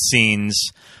cute scenes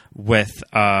with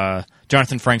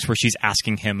Jonathan Frakes where she's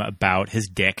asking him about his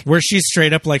dick. Where she's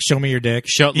straight up like, show me your dick.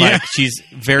 She's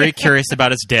very curious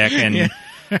about his dick. And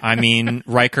I mean,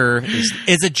 Riker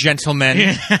is a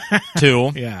gentleman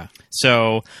too. Yeah.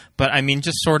 So, but I mean,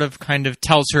 just sort of kind of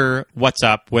tells her what's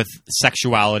up with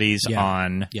sexualities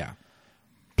on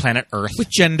planet Earth. With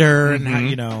gender and,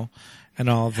 how, and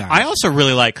all of that. I also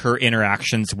really like her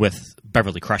interactions with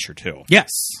Beverly Crusher, too. Yes.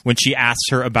 When she asks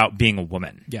her about being a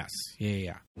woman. Yes.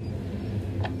 Yeah.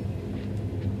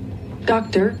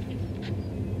 Doctor,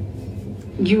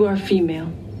 you are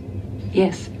female.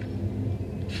 Yes.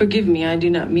 Forgive me, I do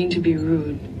not mean to be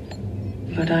rude,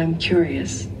 but I'm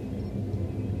curious.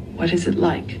 What is it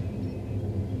like?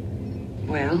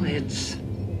 Well, it's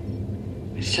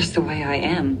just the way I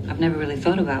am. I've never really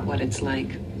thought about what it's like.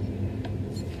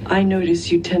 I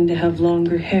notice you tend to have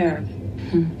longer hair,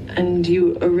 and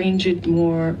you arrange it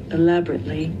more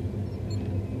elaborately,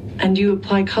 and you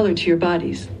apply color to your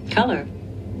bodies. Color?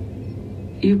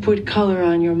 You put color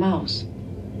on your mouth,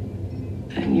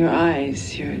 and your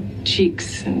eyes, your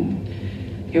cheeks, and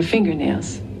your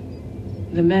fingernails.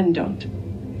 The men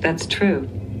don't. That's true.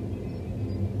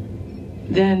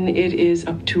 Then it is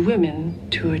up to women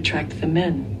to attract the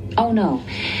men. Oh, no.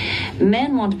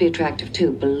 Men want to be attractive,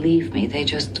 too. Believe me, they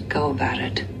just go about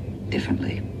it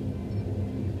differently.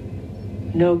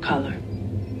 No color.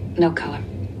 No color.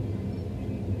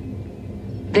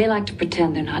 They like to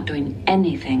pretend they're not doing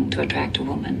anything to attract a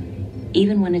woman,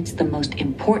 even when it's the most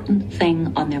important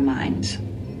thing on their minds.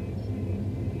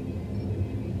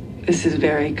 This is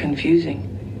very confusing.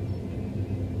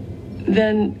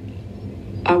 Then,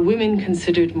 are women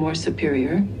considered more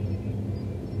superior?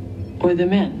 Or the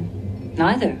men?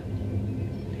 Neither.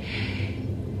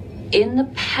 In the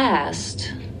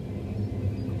past,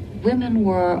 women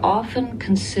were often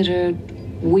considered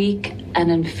weak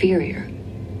and inferior.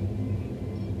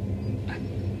 But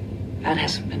that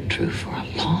hasn't been true for a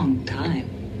long time.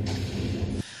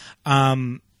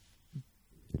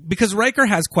 Because Riker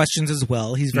has questions as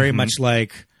well. He's very much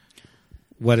like,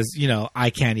 what is, I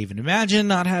can't even imagine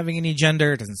not having any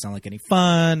gender. It doesn't sound like any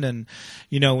fun. And,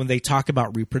 when they talk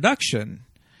about reproduction,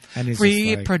 and he's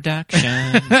reproduction.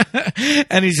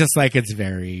 And he's just like, it's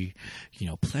very,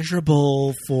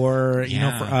 pleasurable for,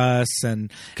 for us.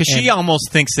 And because she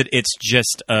almost thinks that it's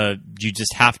just, you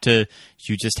just have to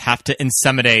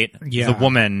inseminate the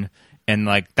woman and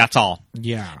like, that's all.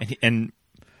 Yeah. And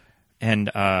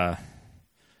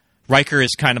Riker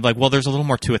is kind of like, well, there's a little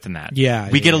more to it than that. Yeah.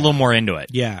 We get a little more into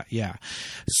it. Yeah. Yeah.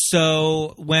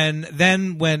 So when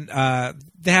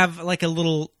they have like a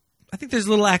little, I think there's a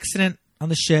little accident on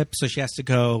the ship. So she has to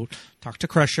go talk to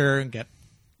Crusher and get,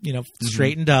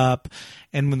 straightened up.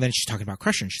 And then she's talking about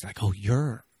Crusher and she's like, oh,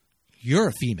 you're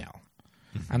a female.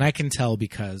 And I can tell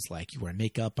because like you wear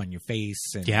makeup on your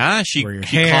face and she wear your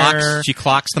hair. She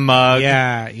clocks the mug.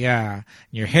 Yeah.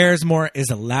 Your hair is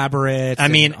elaborate. I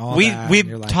mean, we've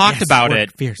like, talked about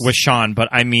it fierce. with Sean, but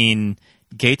I mean,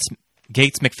 Gates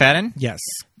McFadden. Yes,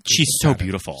 she's so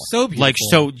beautiful, like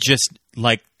just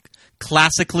like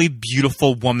classically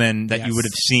beautiful woman that you would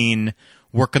have seen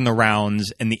working the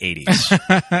rounds in the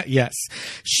 80s. Yes,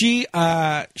 she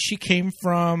came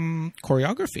from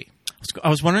choreography. I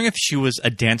was wondering if she was a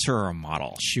dancer or a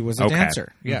model. She was a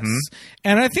dancer, yes.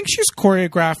 And I think she's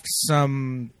choreographed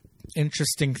some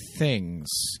interesting things.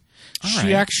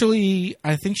 She actually,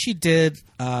 I think she did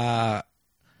some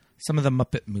of the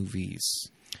Muppet movies.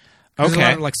 There's a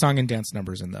lot of like song and dance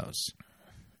numbers in those.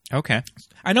 Okay.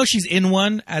 I know she's in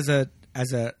one as a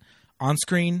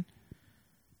on-screen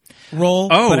role.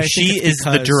 Oh, but I she think is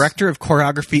the director of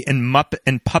choreography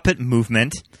and puppet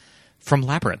movement from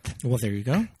Labyrinth. Well, there you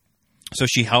go. So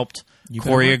she helped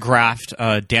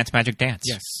choreographed Dance Magic Dance.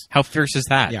 Yes. How fierce is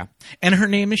that? Yeah. And her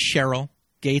name is Cheryl.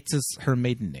 Gates is her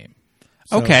maiden name.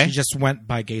 So okay. She just went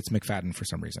by Gates McFadden for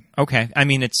some reason. Okay. I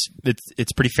mean, it's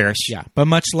pretty fierce. Yeah. But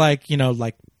much like,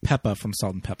 like Peppa from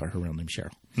Salt and Pepper, her real name's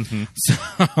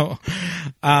Cheryl.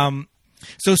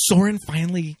 So Soren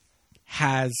finally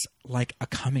has like a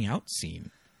coming out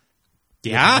scene.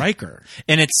 Yeah. With Riker.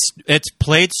 And it's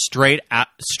played straight up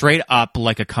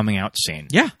like a coming out scene.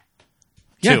 Yeah.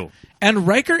 Too. And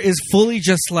Riker is fully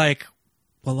just like,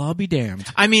 well, I'll be damned.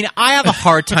 I mean, I have a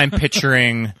hard time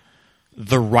picturing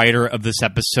the writer of this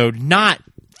episode not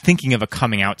thinking of a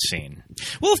coming out scene.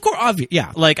 Well, of course,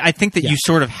 yeah. Like, I think that you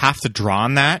sort of have to draw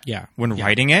on that when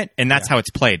writing it, and that's how it's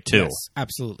played, too. Yes,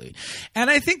 absolutely. And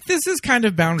I think this is kind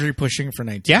of boundary pushing for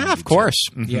 1992. Yeah, of course.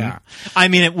 Yeah. I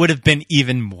mean, it would have been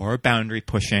even more boundary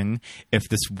pushing if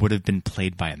this would have been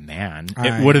played by a man.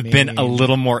 It would have been a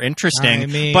little more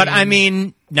interesting. But,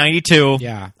 92.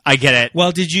 Yeah. I get it.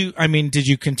 Well, did you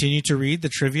continue to read the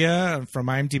trivia from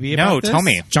IMDb about No, this? tell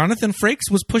me. Jonathan Frakes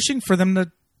was pushing for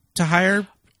them to hire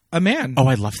a man. Oh,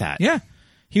 I love that. Yeah.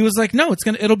 He was like, "No,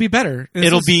 it'll be better.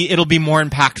 It'll be more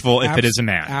impactful if it is a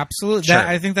man." Absolutely. Sure.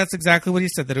 I think that's exactly what he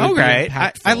said. That it would be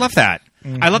impactful. I love that.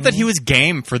 I love that he was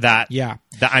game for that. Yeah.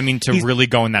 To really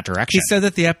go in that direction. He said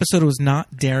that the episode was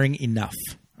not daring enough.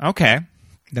 Okay.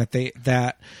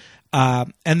 And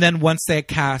then once they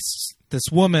cast this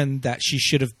woman, that she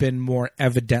should have been more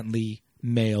evidently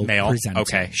male presenting.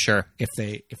 Okay, sure. If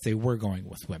they were going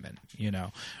with women,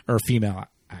 or female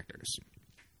actors.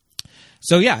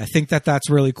 So yeah, I think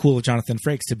that's really cool of Jonathan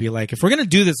Frakes to be like, if we're gonna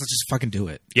do this, let's just fucking do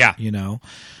it. Yeah.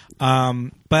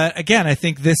 But again, I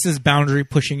think this is boundary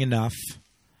pushing enough.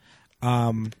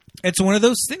 It's one of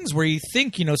those things where you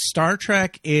think, Star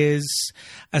Trek is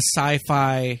a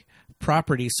sci-fi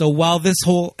property. So while this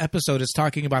whole episode is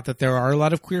talking about that there are a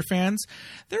lot of queer fans,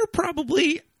 there are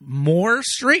probably more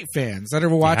straight fans that are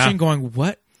watching going,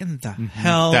 what in the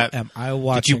hell am I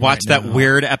watching? Did you watch that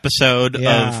weird episode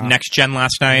of Next Gen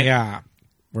last night? Yeah.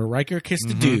 Where Riker kissed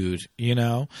a dude,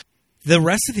 The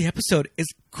rest of the episode is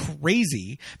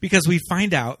crazy because we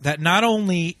find out that not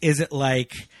only is it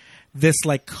like this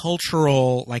like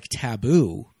cultural like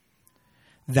taboo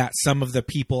that some of the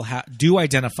people do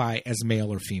identify as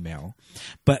male or female,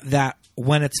 but that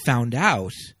when it's found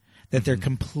out that they're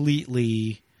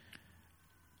completely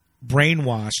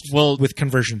brainwashed with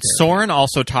conversion therapy. Soren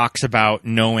also talks about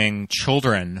knowing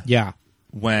children Yeah.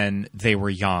 when they were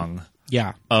young.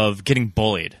 Yeah. Of getting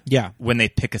bullied. Yeah. When they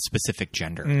pick a specific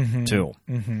gender, too.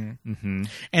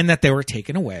 And that they were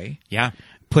taken away. Yeah.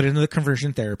 Put into the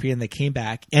conversion therapy, and they came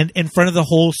back, and in front of the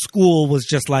whole school was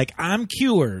just like, I'm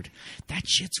cured. That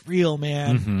shit's real,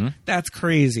 man. That's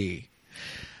crazy.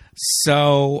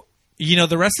 So,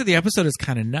 the rest of the episode is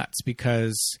kind of nuts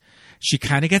because she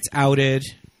kind of gets outed,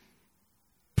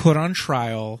 put on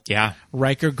trial. Yeah.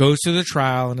 Riker goes to the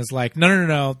trial and is like,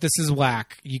 no, this is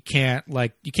whack. You can't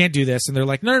do this. And they're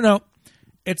like, no,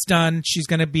 it's done. She's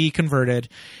going to be converted.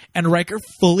 And Riker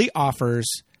fully offers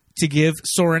to give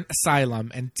Soren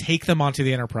asylum and take them onto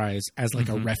the Enterprise as like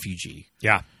a refugee.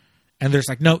 Yeah. And there's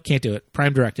like, no, can't do it.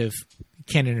 Prime directive.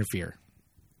 Can't interfere.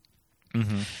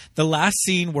 The last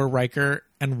scene where Riker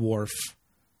and Worf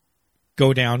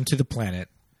go down to the planet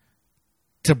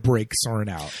to break Soren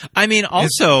out. I mean,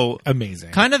 also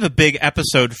amazing. Kind of a big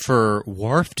episode for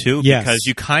Worf, too, because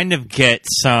you kind of get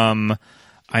some,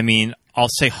 I'll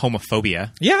say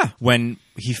homophobia. Yeah. When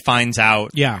he finds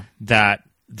out that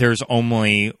there's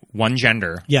only one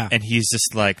gender. Yeah. And he's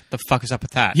just like, the fuck is up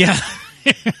with that? Yeah.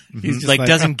 He's just like,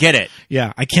 doesn't get it.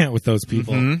 Yeah, I can't with those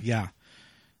people. Yeah.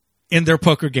 In their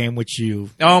poker game, which you...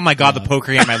 Oh, my God, the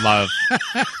poker game I love.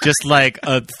 Just like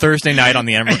a Thursday night on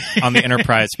the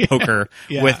Enterprise poker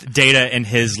with Data in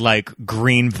his, like,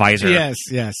 green visor. Yes.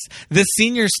 The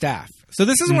senior staff. So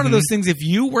this is one of those things, if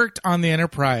you worked on the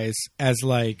Enterprise as,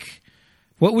 like...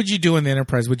 What would you do in the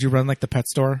Enterprise? Would you run, like, the pet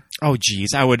store? Oh,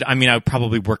 geez. I would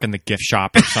probably work in the gift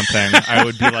shop or something. I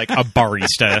would be, like, a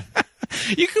barista.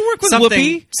 You can work with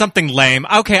Whoopi. Something lame.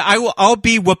 Okay, I'll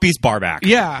be Whoopi's barback.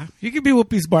 Yeah, you could be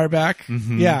Whoopi's barback.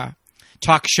 Yeah.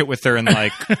 Talk shit with her and,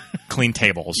 like, clean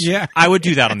tables. Yeah. I would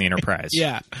do that on the Enterprise.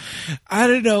 Yeah. I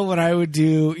don't know what I would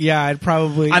do. Yeah, I'd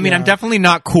probably... I'm definitely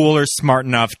not cool or smart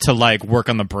enough to, like, work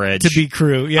on the bridge. To be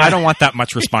crew, yeah. I don't want that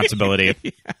much responsibility.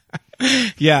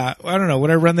 Yeah, I don't know. Would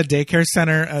I run the daycare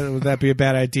center? Would that be a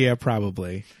bad idea?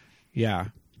 Probably. Yeah.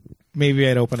 Maybe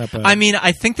I'd open up I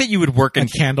think that you would work in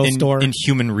candle store. In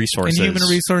human resources. In human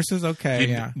resources? Okay,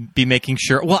 yeah. Be making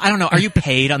sure... Well, I don't know. Are you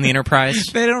paid on the Enterprise?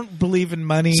 They don't believe in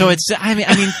money. So it's...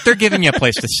 they're giving you a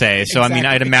place to stay. So, exactly.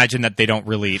 I'd imagine that they don't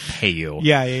really pay you.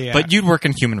 Yeah. But you'd work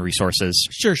in human resources.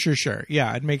 Sure.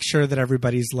 Yeah, I'd make sure that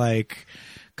everybody's, like,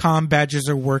 comm badges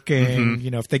are working.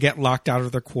 If they get locked out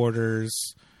of their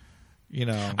quarters...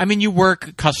 you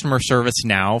work customer service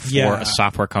now for a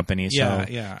software company, so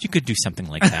you could do something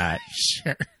like that.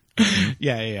 Sure.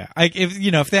 Yeah.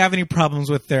 If they have any problems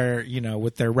with their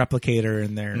replicator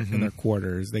in their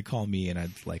quarters, they call me and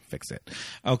I'd like fix it.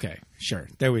 Okay, sure.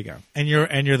 There we go. And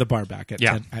you're the bar back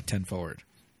at 10 forward.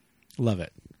 Love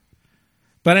it.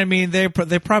 But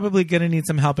they're probably gonna need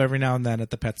some help every now and then at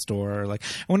the pet store. Like,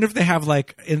 I wonder if they have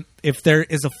if there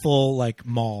is a full like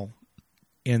mall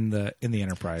in the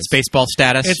Enterprise. Spaceball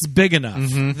status. It's big enough.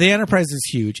 The Enterprise is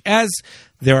huge. As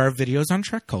there are videos on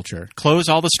TrekCulture. Close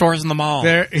all the stores in the mall.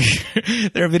 There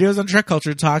are videos on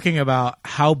TrekCulture talking about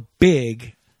how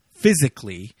big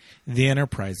physically the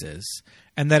Enterprise is,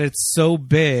 and that it's so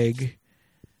big,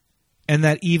 and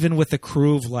that even with a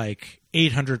crew of like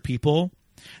 800 people,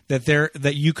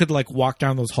 that you could like walk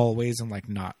down those hallways and like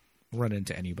not run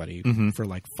into anybody for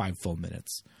like 5 full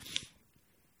minutes.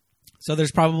 So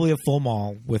there's probably a full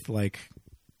mall with like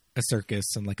a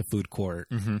circus and like a food court.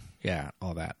 Yeah,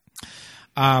 all that.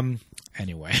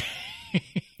 Anyway.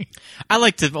 I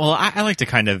like to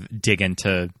kind of dig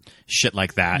into ship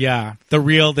like that. Yeah,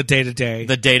 the day-to-day.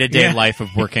 The day-to-day life of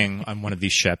working on one of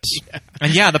these ships. Yeah.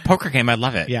 And the poker game, I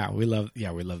love it. Yeah, we love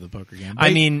the poker game.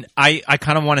 I mean, I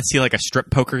kind of want to see like a strip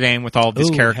poker game with all of these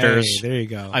characters. Hey, there you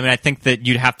go. I mean, I think that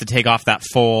you'd have to take off that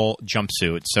full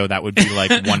jumpsuit, so that would be like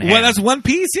one hand. Well, that's one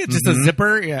piece, yeah, just a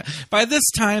zipper. Yeah. By this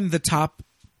time, the top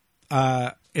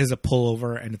is a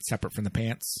pullover and it's separate from the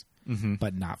pants.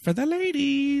 But not for the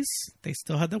ladies. They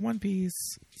still had the one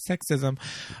piece. Sexism.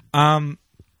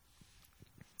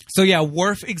 So yeah,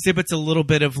 Worf exhibits a little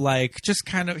bit of like just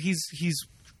kind of he's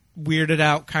weirded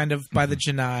out kind of by the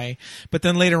Janai, but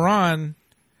then later on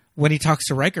when he talks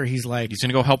to Riker, he's like, he's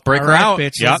gonna go help break all her right, out.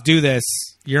 Bitch, let's do this.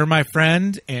 You're my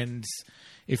friend, and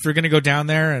if you're gonna go down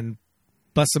there and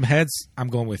bust some heads, I'm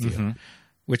going with you,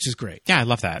 which is great. Yeah, I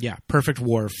love that. Yeah, perfect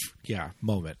Worf. Yeah,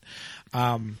 moment.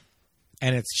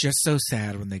 And it's just so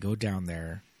sad when they go down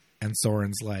there and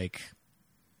Soren's like,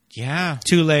 yeah,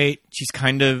 too late.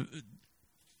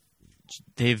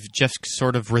 They've just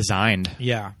sort of resigned.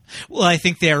 Yeah. Well, I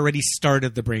think they already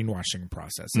started the brainwashing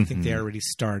process. I think they already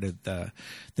started the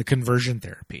conversion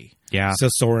therapy. Yeah. So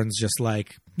Soren's just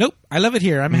like, nope, I love it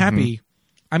here. I'm happy.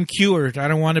 I'm cured. I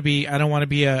don't want to be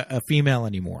a female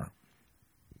anymore.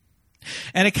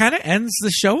 And it kind of ends the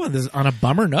show on a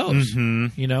bummer note,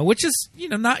 which is,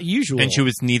 not usual. And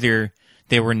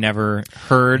they were never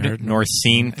heard nor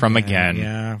seen from again.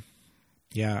 Yeah.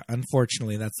 Yeah.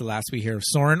 Unfortunately, that's the last we hear of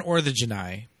Soren or the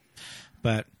Janai.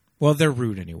 But, well, they're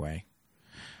rude anyway.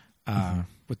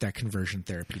 With that conversion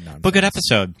therapy nonsense. But good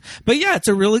episode. But yeah, it's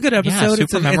a really good episode. Yeah,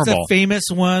 super memorable. It's a famous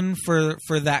one for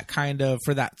that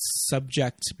for that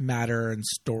subject matter and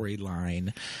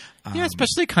storyline. Yeah,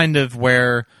 especially kind of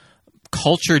where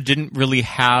culture didn't really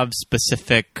have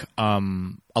specific a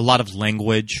lot of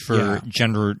language for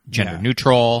gender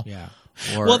neutral. Yeah.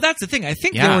 Well, that's the thing. I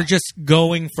think they were just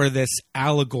going for this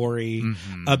allegory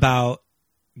about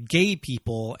gay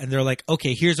people, and they're like,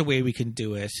 okay, here's a way we can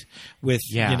do it with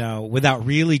without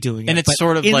really doing it. And it's but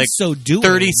sort of like so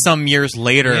 30 some years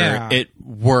later, it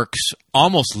works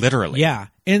almost literally. Yeah.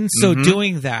 In so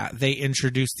doing that, they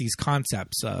introduced these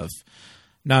concepts of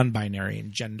non-binary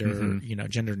and gender,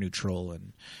 gender neutral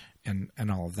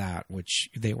and all of that, which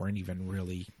they weren't even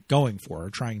really going for or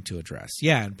trying to address.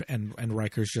 Yeah, and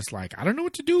Riker's just like, I don't know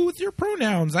what to do with your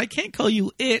pronouns. I can't call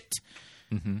you it.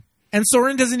 And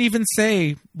Soren doesn't even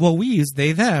say, well, we use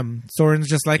they, them. Soren's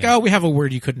just like, oh, we have a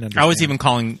word you couldn't understand. I was even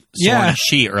calling Soren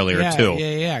she earlier, too.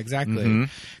 Yeah, exactly.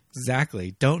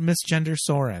 Exactly. Don't misgender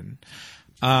Soren.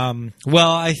 Well,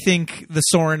 I think the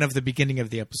Soren of the beginning of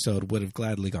the episode would have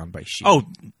gladly gone by she. Oh,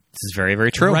 this is very,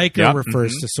 very true. Riker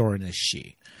refers to Soren as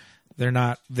she. They're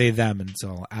not they, them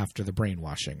until after the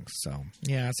brainwashing. So,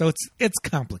 yeah, so it's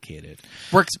complicated.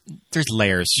 There's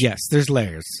layers. Yes, there's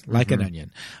layers, like an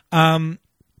onion.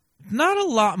 Not a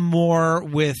lot more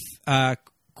with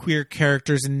queer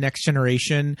characters in Next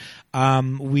Generation.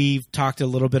 We've talked a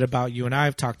little bit about, you and I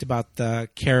have talked about the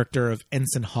character of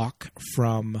Ensign Hawk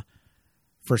from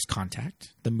First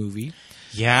Contact, the movie.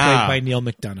 Yeah. Played by Neil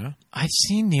McDonough. I've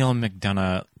seen Neil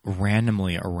McDonough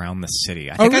randomly around the city.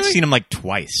 I think really? I've seen him like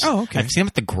twice. Oh, okay. I've seen him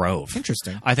at the Grove.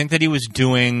 Interesting. I think that he was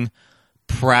doing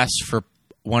press for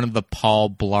one of the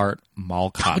Paul Blart Mall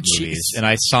Cop movies, and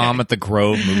I saw him at the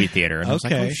Grove movie theater, and I was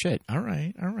like, oh, shit. All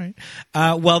right.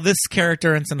 Well, this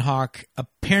character, Ensign Hawk,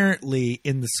 apparently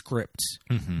in the script,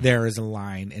 there is a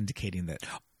line indicating that...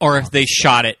 Or if they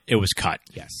shot it, it was cut.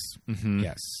 Yes.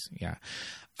 Yes. Yeah.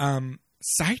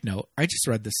 Side note, I just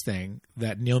read this thing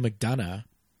that Neil McDonough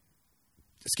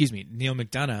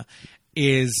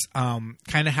is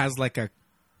kind of has like a,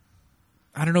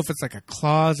 I don't know if it's like a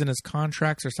clause in his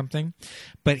contracts or something,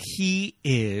 but he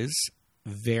is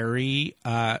very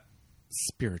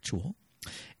spiritual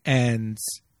and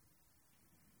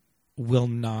will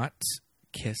not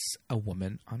kiss a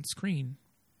woman on screen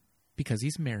because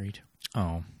he's married.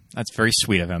 Oh, that's very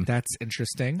sweet of him. That's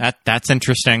interesting. That's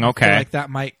interesting. Okay. I feel like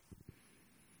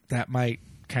that might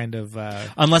kind of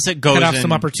unless it goes cut off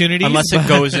some opportunities. Unless it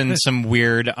goes in some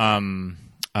weird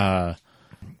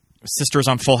Sisters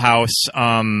on Full House.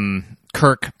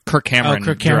 Kirk Cameron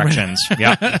directions.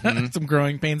 Yeah. Some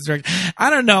growing pains direction. I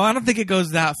don't know. I don't think it goes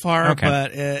that far,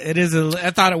 but it is.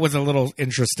 I thought it was a little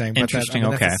interesting. But that's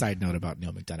a side note about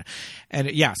Neil McDonough.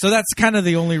 And yeah, so that's kind of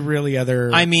the only really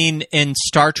other. I mean, in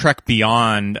Star Trek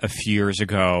Beyond a few years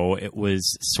ago, it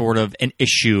was sort of an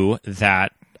issue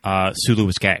that Sulu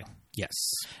was gay. Yes.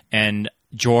 And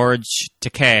George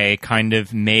Takei kind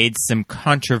of made some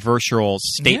controversial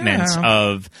statements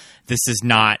of this is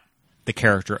not the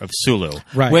character of Sulu,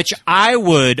 right. Which I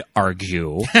would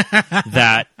argue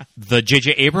that the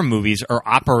J.J. Abrams movies are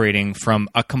operating from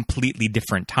a completely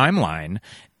different timeline.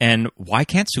 And why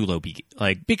can't Sulu be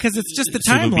like? Because it's just the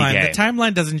timeline. The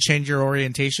timeline doesn't change your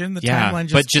orientation. The timeline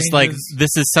just but just changes. like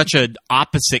this is such an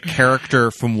opposite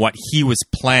character from what he was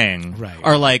playing, right?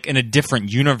 Or like in a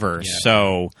different universe. Yeah.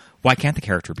 So why can't the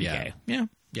character be gay? Yeah.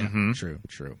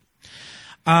 True.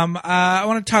 I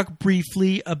want to talk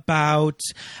briefly about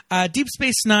Deep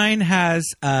Space Nine has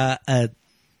I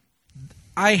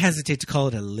hesitate to call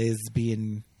it a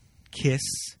lesbian kiss,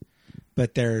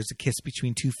 but there's a kiss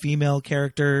between two female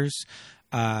characters,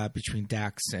 between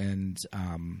Dax and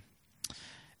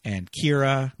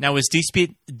Kira. Now, is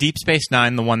Deep Space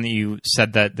Nine the one that you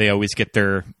said that they always get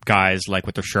their guys like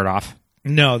with their shirt off?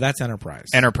 No, that's Enterprise.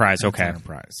 That's okay.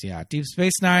 Enterprise, yeah. Deep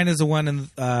Space Nine is the one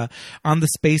on the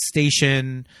space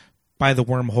station by the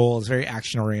wormhole. It's very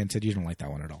action-oriented. You don't like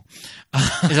that one at all.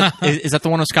 Is that the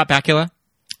one with Scott Bakula?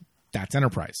 That's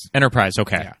Enterprise. Enterprise,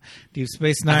 okay. Yeah. Deep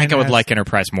Space Nine. I think I would like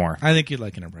Enterprise more. I think you'd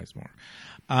like Enterprise more.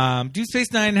 Deep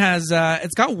Space Nine has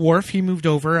it's got Worf. He moved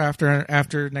over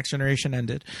after Next Generation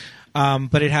ended.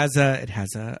 But it has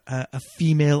a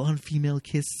female on female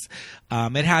kiss.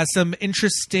 It has some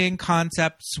interesting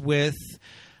concepts with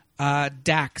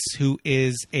Dax, who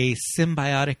is a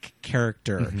symbiotic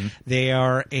character. Mm-hmm. They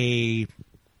are a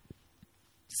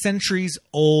centuries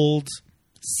old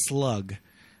slug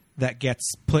that gets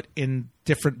put in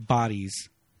different bodies.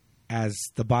 As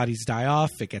the bodies die off,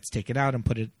 it gets taken out and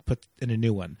put in a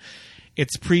new one.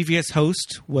 Its previous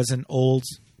host was an old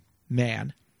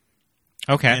man.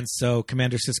 Okay. And so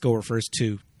Commander Sisko refers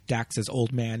to Dax as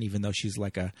old man, even though she's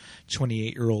like a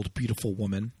 28-year-old beautiful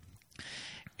woman.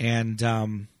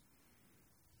 And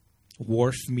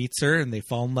Worf meets her, and they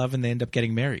fall in love, and they end up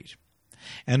getting married.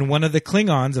 And one of the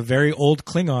Klingons, a very old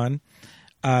Klingon,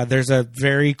 there's a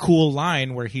very cool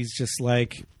line where he's just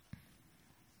like,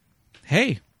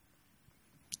 hey,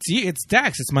 it's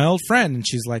Dax. It's my old friend. And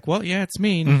she's like, well, yeah, it's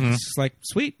me. And it's just like,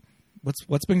 sweet.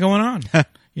 What's been going on?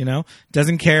 You know,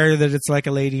 doesn't care that it's like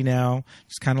a lady now.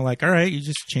 Just kind of like, all right, you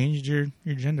just changed your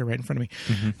gender right in front of me.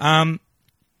 Mm-hmm.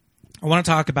 I want to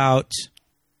talk about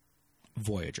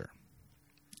Voyager,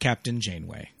 Captain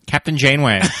Janeway. Captain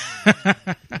Janeway.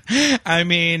 I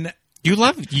mean, you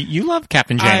love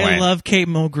Captain Janeway. I love Kate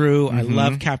Mulgrew. Mm-hmm. I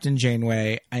love Captain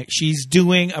Janeway. She's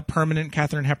doing a permanent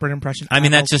Katharine Hepburn impression. I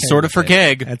mean, that's just sort of her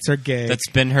gig. That's her gig. That's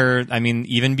been her. I mean,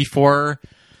 even before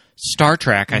Star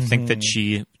Trek, I think that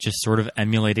she just sort of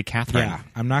emulated Catherine. Yeah,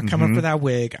 I'm not coming for that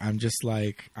wig. I'm just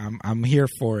like, I'm here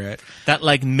for it. That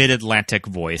like mid-Atlantic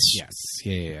voice. Yes,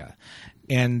 yeah.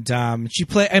 And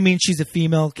she's a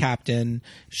female captain.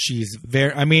 She's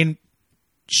very. I mean,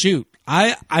 shoot,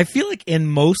 I feel like in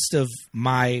most of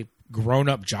my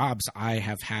grown-up jobs, I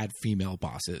have had female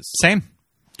bosses. Same.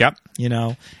 Yep. You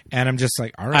know, and I'm just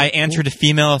like, all right. I answer to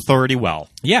female authority well.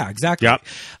 Yeah, exactly. Yep.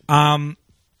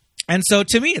 And so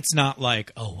to me, it's not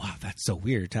like, oh, wow, that's so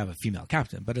weird to have a female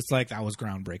captain. But it's like, that was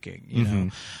groundbreaking, you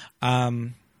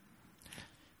know.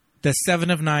 The 7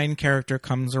 of 9 character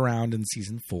comes around in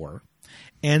season 4.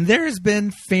 And there's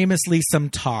been famously some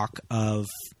talk of,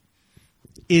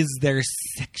 is there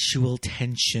sexual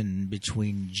tension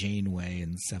between Janeway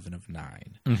and 7 of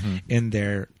 9 in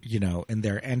their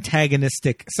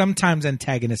sometimes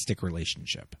antagonistic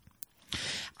relationship?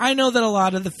 I know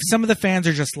that some of the fans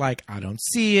are just like, I don't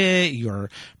see it. You're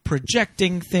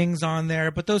projecting things on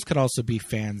there, but those could also be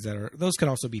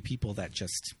people that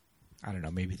just, I don't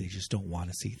know, maybe they just don't want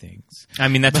to see things. I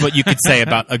mean, that's what you could say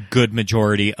about a good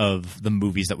majority of the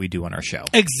movies that we do on our show.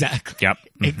 Exactly. Yep.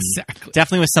 Exactly.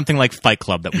 Definitely with something like Fight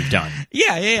Club that we've done.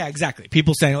 Yeah, exactly.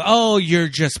 People saying, "Oh, you're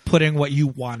just putting what you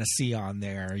want to see on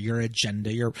there. Your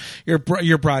agenda.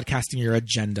 You're broadcasting your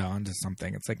agenda onto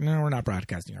something." It's like, no, we're not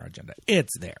broadcasting our agenda.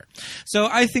 It's there. So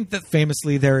I think that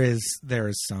famously there is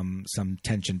some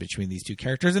tension between these two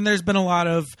characters, and there's been a lot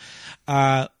of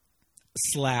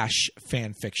slash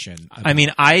fan fiction. I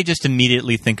mean, I just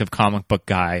immediately think of comic book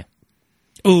guy.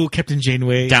 Oh, Captain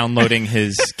Janeway. Downloading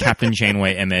his Captain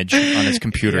Janeway image on his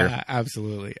computer. Yeah,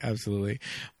 absolutely.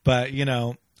 But, you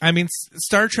know, I mean,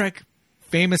 Star Trek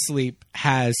famously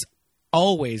has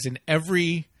always in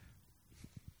every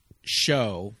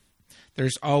show,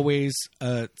 there's always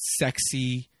a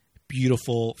sexy,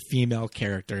 beautiful female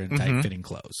character in tight-fitting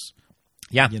clothes.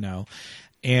 Yeah. You know?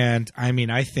 And, I mean,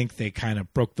 I think they kind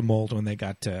of broke the mold when they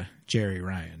got to Jerry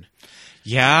Ryan.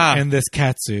 Yeah. And this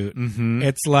catsuit. Mm-hmm.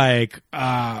 It's like,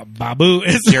 Babu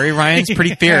is... Jerry Ryan's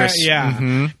pretty fierce. Yeah.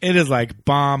 Mm-hmm. It is like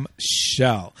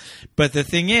bombshell. But the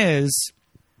thing is...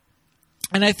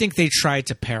 And I think they tried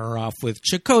to pair her off with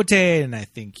Chakotay, and I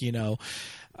think, you know...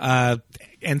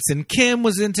 Ensign Kim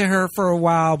was into her for a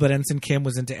while, but Ensign Kim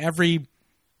was into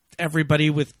everybody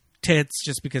with tits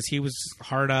just because he was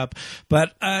hard up.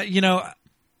 But, you know,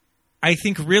 I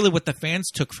think really what the fans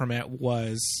took from it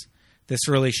was this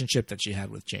relationship that she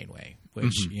had with Janeway,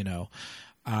 which, you know,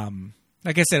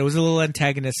 like I said, it was a little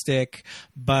antagonistic,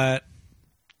 but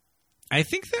I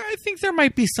think there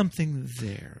might be something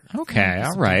there. Okay,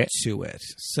 all right. To it.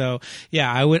 So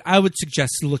yeah, I would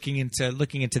suggest looking into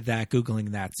that,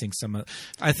 Googling that, seeing some.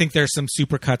 I think there's some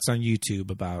supercuts on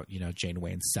YouTube about, you know,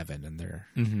 Janeway and Seven and their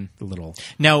little.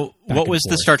 Now, what was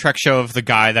the Star Trek show of the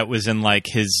guy that was in like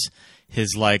his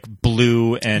like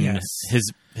blue and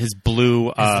his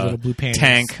blue little blue panties.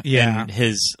 tank Yeah. and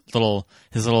his little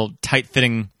tight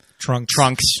fitting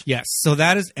trunks? Yes, so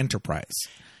that is Enterprise.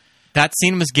 That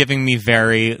scene was giving me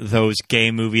those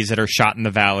gay movies that are shot in the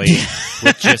valley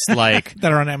with just like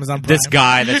that are on Amazon Prime. This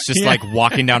guy that's just like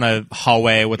walking down a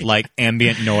hallway with like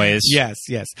ambient noise. Yes.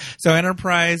 So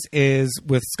Enterprise is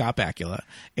with Scott Bakula.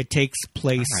 It takes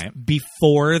place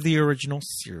before the original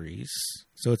series.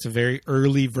 So it's a very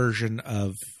early version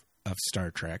of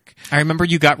Star Trek. I remember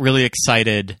you got really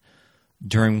excited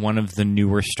during one of the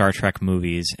newer Star Trek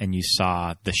movies and you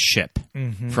saw the ship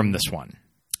from this one.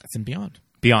 That's in Beyond.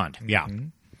 Yeah. Mm-hmm.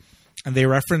 And they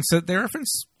reference it. They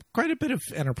reference quite a bit of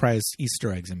Enterprise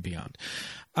Easter eggs in Beyond.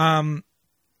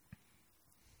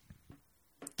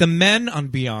 The men on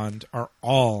Beyond are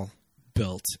all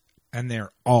built, and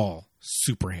they're all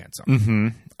super handsome. Mm-hmm.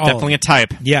 Definitely a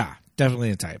type. Yeah, definitely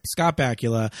a type. Scott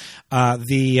Bakula,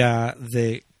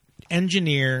 the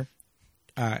engineer,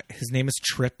 his name is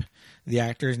Trip. The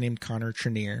actor is named Connor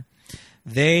Trenier.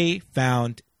 They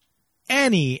found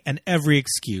any and every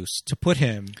excuse to put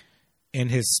him in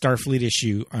his Starfleet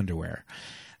issue underwear.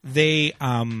 They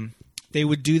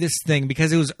would do this thing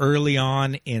because it was early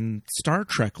on in Star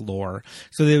Trek lore.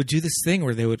 So they would do this thing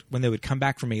where when they would come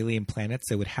back from alien planets,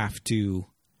 they would have to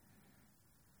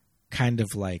kind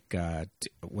of like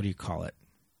what do you call it?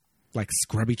 Like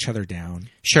scrub each other down.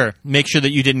 Sure. Make sure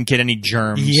that you didn't get any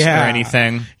germs or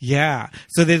anything. Yeah.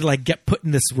 So they'd like get put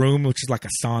in this room, which is like a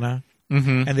sauna,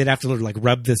 and they'd have to like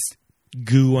rub this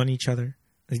goo on each other.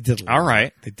 They did a lot. All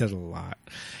right. They did a lot.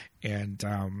 And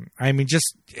I mean,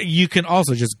 you can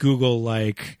also just Google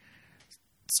like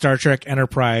Star Trek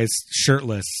Enterprise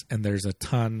shirtless, and there's a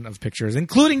ton of pictures,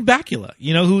 including Bakula,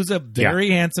 you know, who's a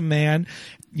very handsome man.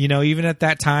 You know, even at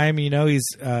that time, you know, he's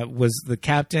was the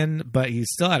captain, but he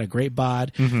still had a great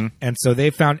bod. And so they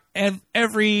found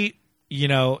every, you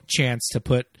know, chance to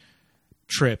put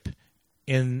Trip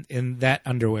in that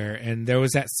underwear. And there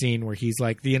was that scene where he's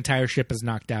like, the entire ship is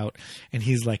knocked out, and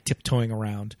he's like tiptoeing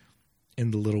around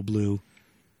in the little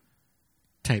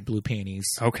tight blue panties.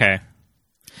 Okay.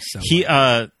 So he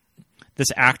this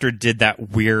actor did that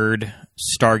weird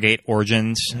Stargate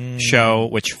Origins show,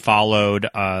 which followed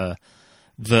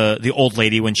the old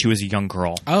lady when she was a young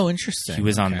girl. Oh, interesting. He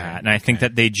was on that, and I think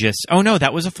that they just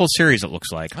that was a full series. It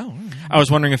looks like. Oh, I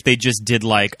was wondering if they just did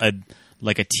like a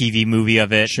TV movie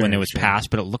of it when it was passed,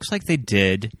 but it looks like they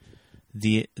did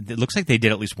it looks like they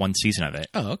did at least one season of it.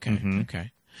 Oh, okay,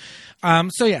 okay.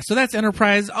 So that's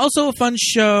Enterprise. Also a fun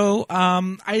show.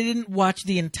 I didn't watch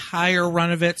the entire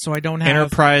run of it, so I don't have...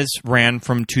 Enterprise ran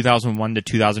from 2001 to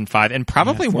 2005, and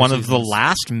probably one of the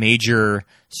last major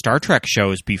Star Trek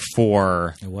shows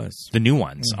before the new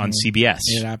ones on CBS.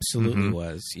 It absolutely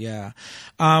was, yeah.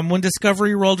 When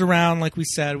Discovery rolled around, like we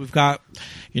said, we've got,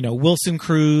 you know, Wilson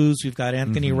Cruz, we've got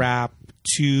Anthony Rapp,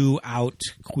 two out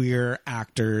queer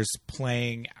actors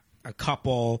playing a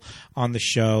couple on the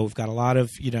show. We've got a lot of,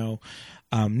 you know,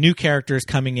 new characters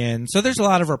coming in. So there's a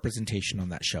lot of representation on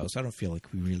that show. So I don't feel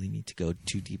like we really need to go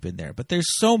too deep in there. But there's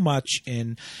so much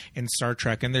in Star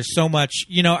Trek, and there's so much,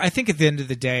 you know, I think at the end of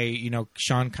the day, you know,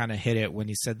 Sean kind of hit it when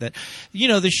he said that, you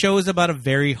know, the show is about a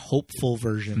very hopeful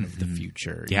version of the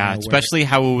future. Yeah, especially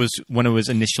how it was when it was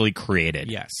initially created.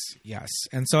 Yes.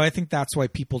 And so I think that's why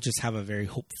people just have a very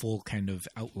hopeful kind of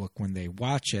outlook when they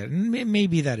watch it. And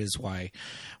maybe that is why,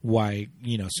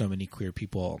 you know, so many queer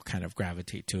people kind of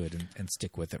gravitate to it and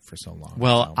stick with it for so long.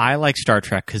 Well, so. I like Star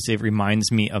Trek because it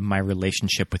reminds me of my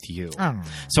relationship with you. Oh.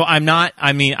 So I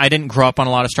didn't grow up on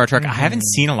a lot of Star Trek. I haven't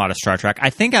seen a lot of Star Trek.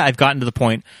 I think I've gotten to the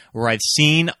point where I've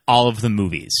seen all of the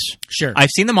movies. Sure.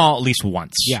 I've seen them all at least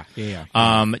once. Yeah.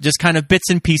 Just kind of bits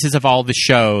and pieces of all the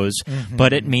shows,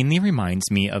 but it mainly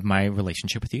reminds me of my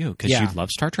relationship with you because you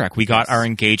love Star Trek. We got our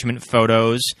engagement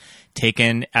photos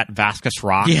taken at Vasquez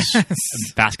Rocks. Yes.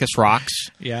 Vasquez Rocks.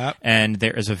 Yeah. And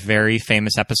there is a very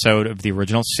famous episode of the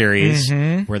original series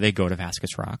where they go to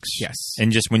Vasquez Rocks. Yes.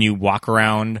 And just when you walk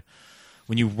around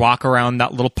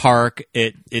that little park,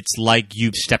 it's like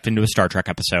you've stepped into a Star Trek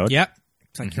episode. Yep.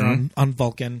 It's like you're on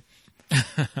Vulcan.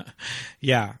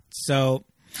 Yeah. So,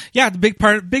 yeah, the big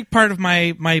part of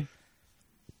my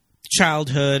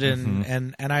childhood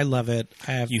and I love it.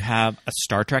 You have a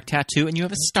Star Trek tattoo and you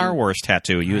have a Star Wars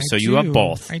tattoo. You have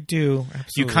both. I do. Absolutely.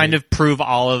 You kind of prove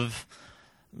all of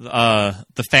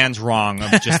the fans wrong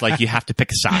of just like you have to pick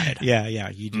a side. Yeah,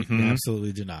 you do. You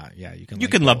absolutely do not. Yeah, you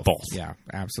can love both. Yeah,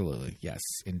 absolutely. Yes,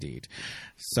 indeed.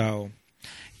 So,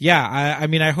 yeah,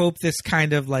 I hope this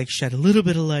kind of like shed a little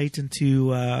bit of light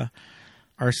into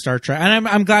our Star Trek, and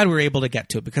I'm glad we were able to get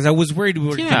to it because I was worried we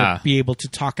were going to be able to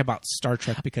talk about Star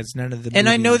Trek because none of the and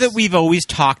I know that we've always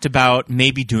talked about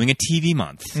maybe doing a TV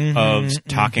month of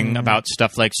talking about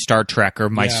stuff like Star Trek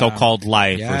or My So-Called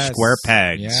Life or Square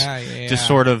Pegs, just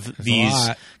sort of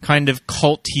these kind of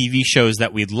cult TV shows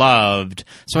that we loved.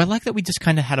 So I like that we just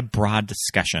kind of had a broad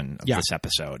discussion of this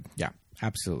episode. Yeah,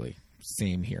 absolutely.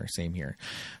 Same here.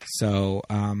 So,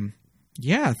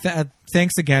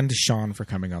 thanks again to Seán for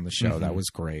coming on the show. That was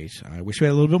great. I wish we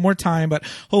had a little bit more time, but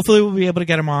hopefully we'll be able to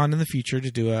get him on in the future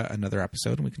to do another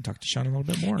episode, and we can talk to Seán a little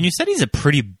bit more. And you said he's a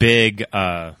pretty big. He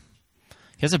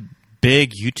has a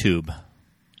big YouTube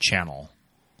channel.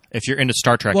 If you're into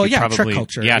Star Trek, probably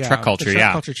TrekCulture. TrekCulture. The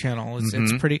TrekCulture channel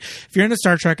it's pretty. If you're into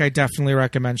Star Trek, I definitely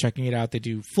recommend checking it out. They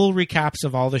do full recaps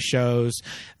of all the shows.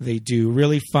 They do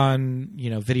really fun,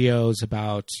 videos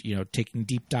about taking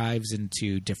deep dives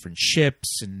into different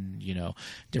ships and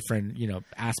different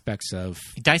aspects of.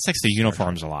 He dissects the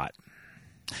uniforms a lot.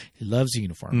 He loves the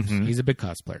uniforms. He's a big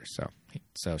cosplayer,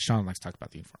 so Seán likes to talk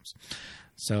about the uniforms.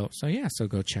 So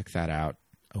go check that out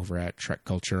over at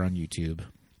TrekCulture on YouTube.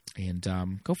 And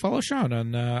go follow Seán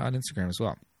on Instagram as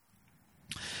well.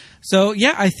 So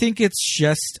I think it's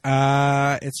just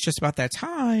about that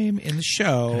time in the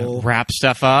show. Wrap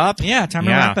stuff up. Yeah, time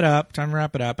to wrap it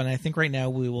up. And I think right now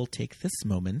we will take this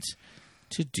moment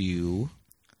to do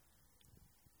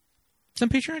some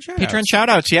Patreon shoutouts. Patreon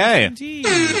shoutouts, yay! Indeed.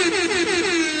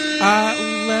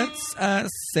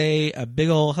 Let's say a big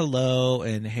ol' hello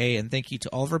and hey and thank you to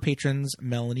all of our patrons: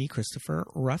 Melanie, Christopher,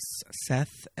 Russ,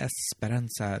 Seth,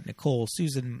 Esperanza, Nicole,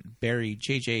 Susan, Barry,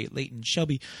 JJ, Leighton,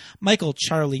 Shelby, Michael,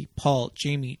 Charlie, Paul,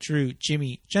 Jamie, Drew,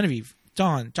 Jimmy, Genevieve,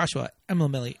 Dawn, Joshua, Emma,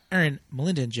 Millie, Aaron,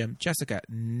 Melinda and Jim, Jessica,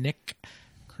 Nick,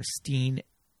 Christine,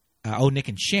 Nick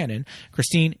and Shannon,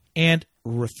 Christine, and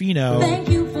Rufino. Thank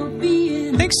you for being.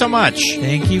 Thanks so much.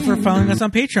 Thank you for following us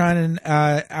on Patreon. And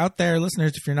out there,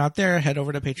 listeners, if you're not there, head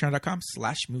over to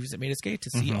patreon.com/movies that made us gay to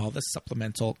see all the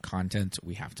supplemental content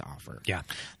we have to offer. Yeah.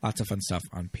 Lots of fun stuff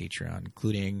on Patreon,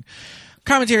 including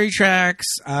commentary tracks,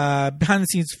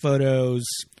 behind-the-scenes photos.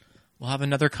 We'll have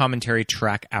another commentary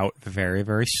track out very,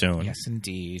 very soon. Yes,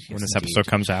 indeed. When this episode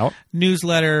comes out.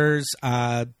 Newsletters,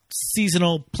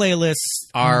 seasonal playlists.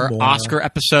 Our Oscar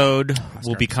episode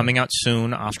will be coming out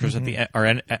soon. Oscars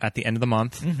at the end of the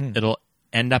month. It'll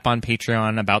end up on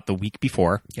Patreon about the week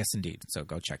before. Yes, indeed. So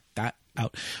go check that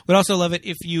out. We'd also love it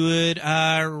if you would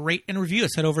rate and review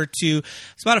us. Head over to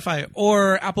Spotify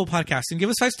or Apple Podcasts and give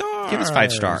us 5 stars. Give us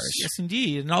 5 stars. Yes,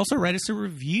 indeed. And also write us a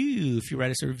review. If you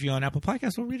write us a review on Apple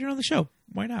Podcasts, we'll read it on the show.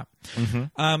 Why not?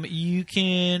 You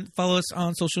can follow us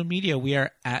on social media. We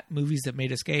are at Movies That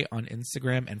Made Us Gay on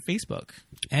Instagram and Facebook.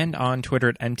 And on Twitter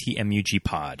at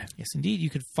MTMUGPod. Yes, indeed. You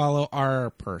could follow our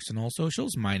personal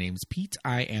socials. My name's Pete.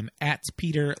 I am at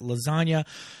Peter Lasagna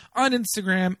on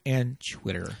Instagram and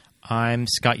Twitter. I'm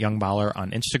Scott Youngballer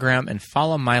on Instagram, and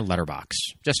follow my letterbox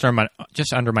just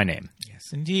under my name. Yes,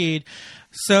 indeed.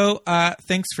 So,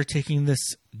 thanks for taking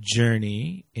this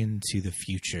journey into the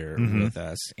future with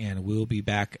us, and we'll be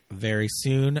back very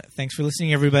soon. Thanks for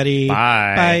listening, everybody.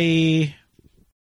 Bye. Bye.